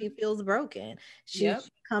 if she feels broken. She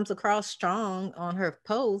comes across strong on her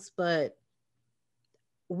post, but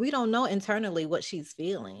we don't know internally what she's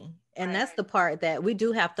feeling. And Right. that's the part that we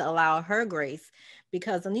do have to allow her grace,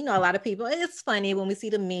 because, you know, a lot of people, it's funny when we see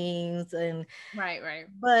the memes and, Right.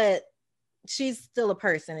 but she's still a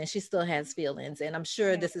person and she still has feelings. And I'm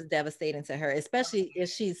sure this is devastating to her, especially if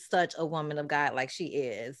she's such a woman of God like she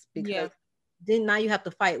is, because then now you have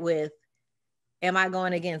to fight with, am I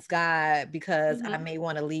going against God because I may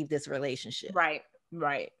want to leave this relationship? Right.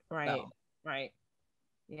 So. Right.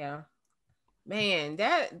 Yeah. Man,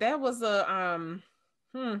 that was a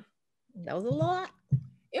That was a lot.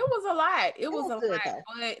 It was a lot. It was a good,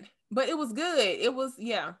 lot, but it was good. It was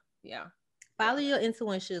yeah. Follow your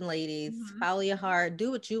intuition, ladies. Follow your heart.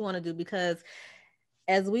 Do what you want to do, because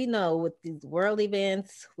as we know, with these world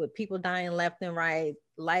events, with people dying left and right,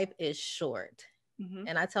 life is short.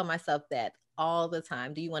 And I tell myself that all the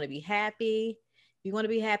time. Do you want to be happy? If you want to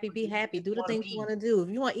be happy, be happy. Do the things you want to do. If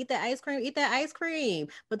you want to eat that ice cream, eat that ice cream.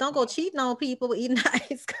 But don't go cheating on people eating the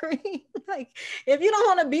ice cream. Like, if you don't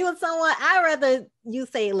want to be with someone, I'd rather you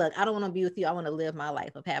say, look, I don't want to be with you. I want to live my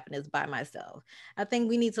life of happiness by myself. I think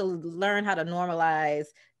we need to learn how to normalize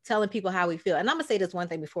telling people how we feel. And I'm going to say this one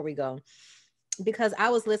thing before we go, because I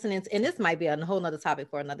was listening to, and this might be a whole nother topic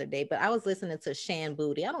for another day, but I was listening to Shan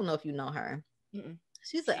Booty. I don't know if you know her.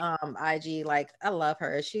 She's a IG, like, I love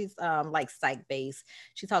her. She's like psych based.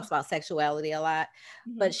 She talks about sexuality a lot,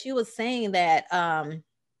 but she was saying that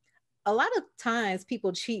a lot of times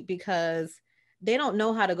people cheat because they don't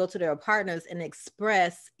know how to go to their partners and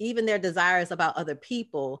express even their desires about other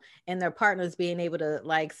people, and their partners being able to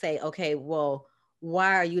like say, okay, well,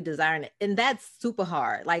 why are you desiring it? And that's super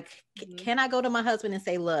hard. Like, can I go to my husband and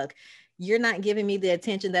say, look, you're not giving me the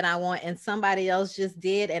attention that I want, and somebody else just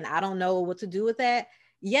did, and I don't know what to do with that?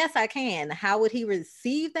 Yes, I can. How would he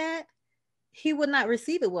receive that? He would not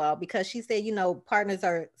receive it well, because she said, you know, partners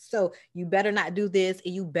are, so you better not do this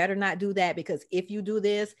and you better not do that, because if you do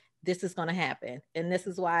this, this is going to happen. And this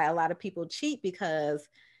is why a lot of people cheat, because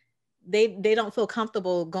they don't feel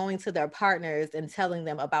comfortable going to their partners and telling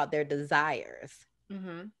them about their desires.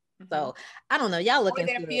 So I don't know. Y'all look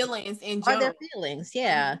into their feelings in general. Their feelings,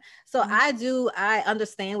 yeah. So I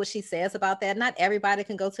understand what she says about that. Not everybody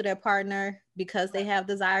can go to their partner because they have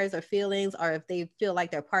desires or feelings, or if they feel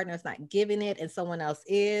like their partner's not giving it and someone else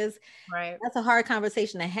is. Right. That's a hard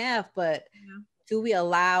conversation to have. But do we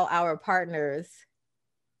allow our partners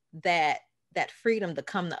that freedom to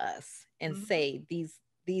come to us and say, these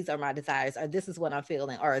are my desires, or this is what I'm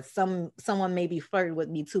feeling, or someone may be flirting with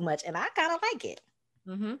me too much and I kind of like it.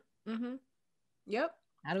 Yep.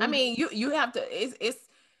 I mean, you have to, it's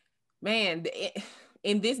man,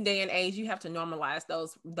 in this day and age, you have to normalize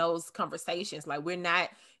those conversations. Like, we're not,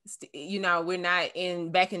 we're not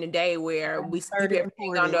in back in the day where we sweep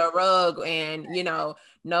everything under a rug, and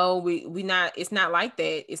no, we not, it's not like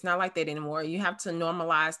that. It's not like that anymore. You have to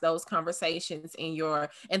normalize those conversations and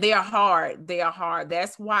they are hard.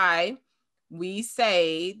 That's why we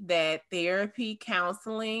say that therapy,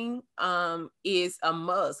 counseling is a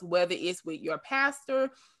must, whether it's with your pastor,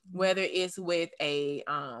 whether it's with a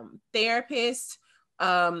therapist.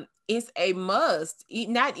 It's a must.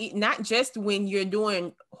 Not just when you're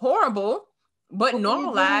doing horrible, but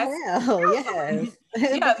normalize.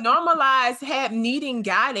 Normalize needing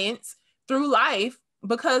guidance through life,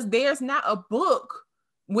 because there's not a book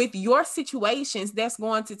with your situations that's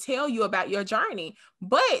going to tell you about your journey,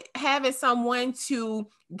 but having someone to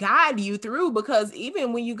guide you through, because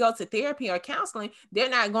even when you go to therapy or counseling, they're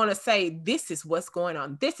not going to say, this is what's going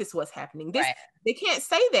on, this is what's happening. They can't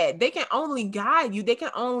say that. They can only guide you. They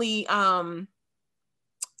can only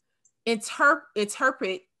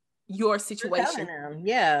interpret your situation. And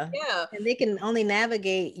they can only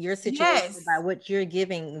navigate your situation by what you're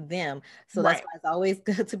giving them. So that's why it's always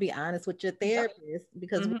good to be honest with your therapist,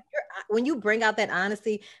 because when you bring out that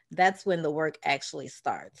honesty, that's when the work actually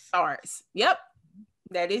starts. Yep.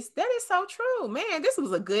 That is so true, man. This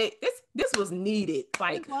was this was needed.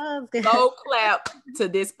 Like, slow clap to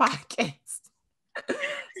this podcast.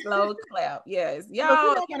 Slow clap. Yes.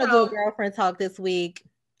 Y'all, we're gonna do a girlfriend talk this week.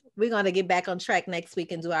 We're going to get back on track next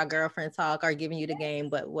week and do our girlfriend talk, or giving you the game,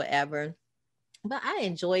 but whatever. But I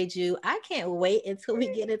enjoyed you. I can't wait until we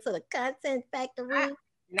get into the content factory.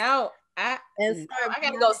 I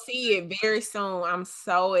gotta go see it very soon. I'm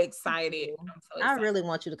so excited. I really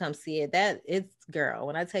want you to come see it. Girl,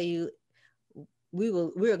 when I tell you,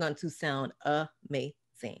 we're going to sound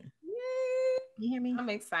amazing. You hear me? I'm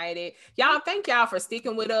excited. Y'all, thank y'all for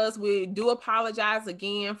sticking with us. We do apologize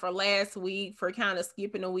again for last week, for kind of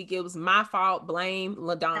skipping a week. It was my fault. Blame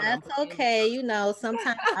LaDonna. That's okay.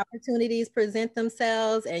 Sometimes opportunities present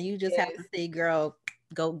themselves and you just have to say, girl,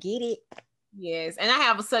 go get it. Yes, and I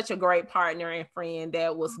have such a great partner and friend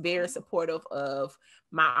that was very supportive of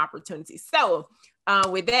my opportunities. So,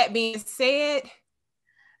 with that being said,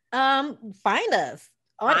 find us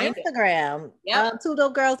on Instagram. Two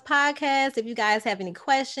Dope Girls Podcast. If you guys have any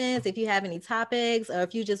questions, if you have any topics, or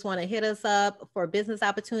if you just want to hit us up for business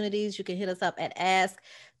opportunities, you can hit us up at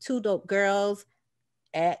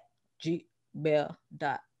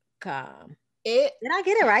ask2dopegirls@gmail.com. Did I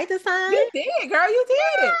get it right this time? You did, girl. You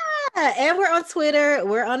did. Yeah. And we're on Twitter.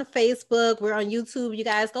 We're on Facebook. We're on YouTube. You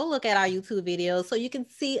guys go look at our YouTube videos so you can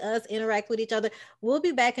see us interact with each other. We'll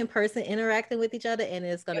be back in person interacting with each other, and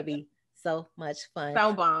it's going to be so much fun.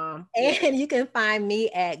 So bomb. And you can find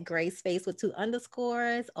me at Graceface with 2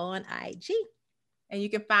 underscores on IG. And you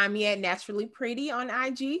can find me at Naturally Pretty on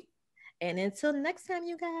IG. And until next time,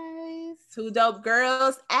 you guys. 2 Dope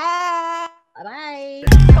Girls. Bye-bye.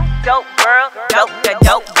 Dope girl, dope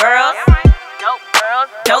girl.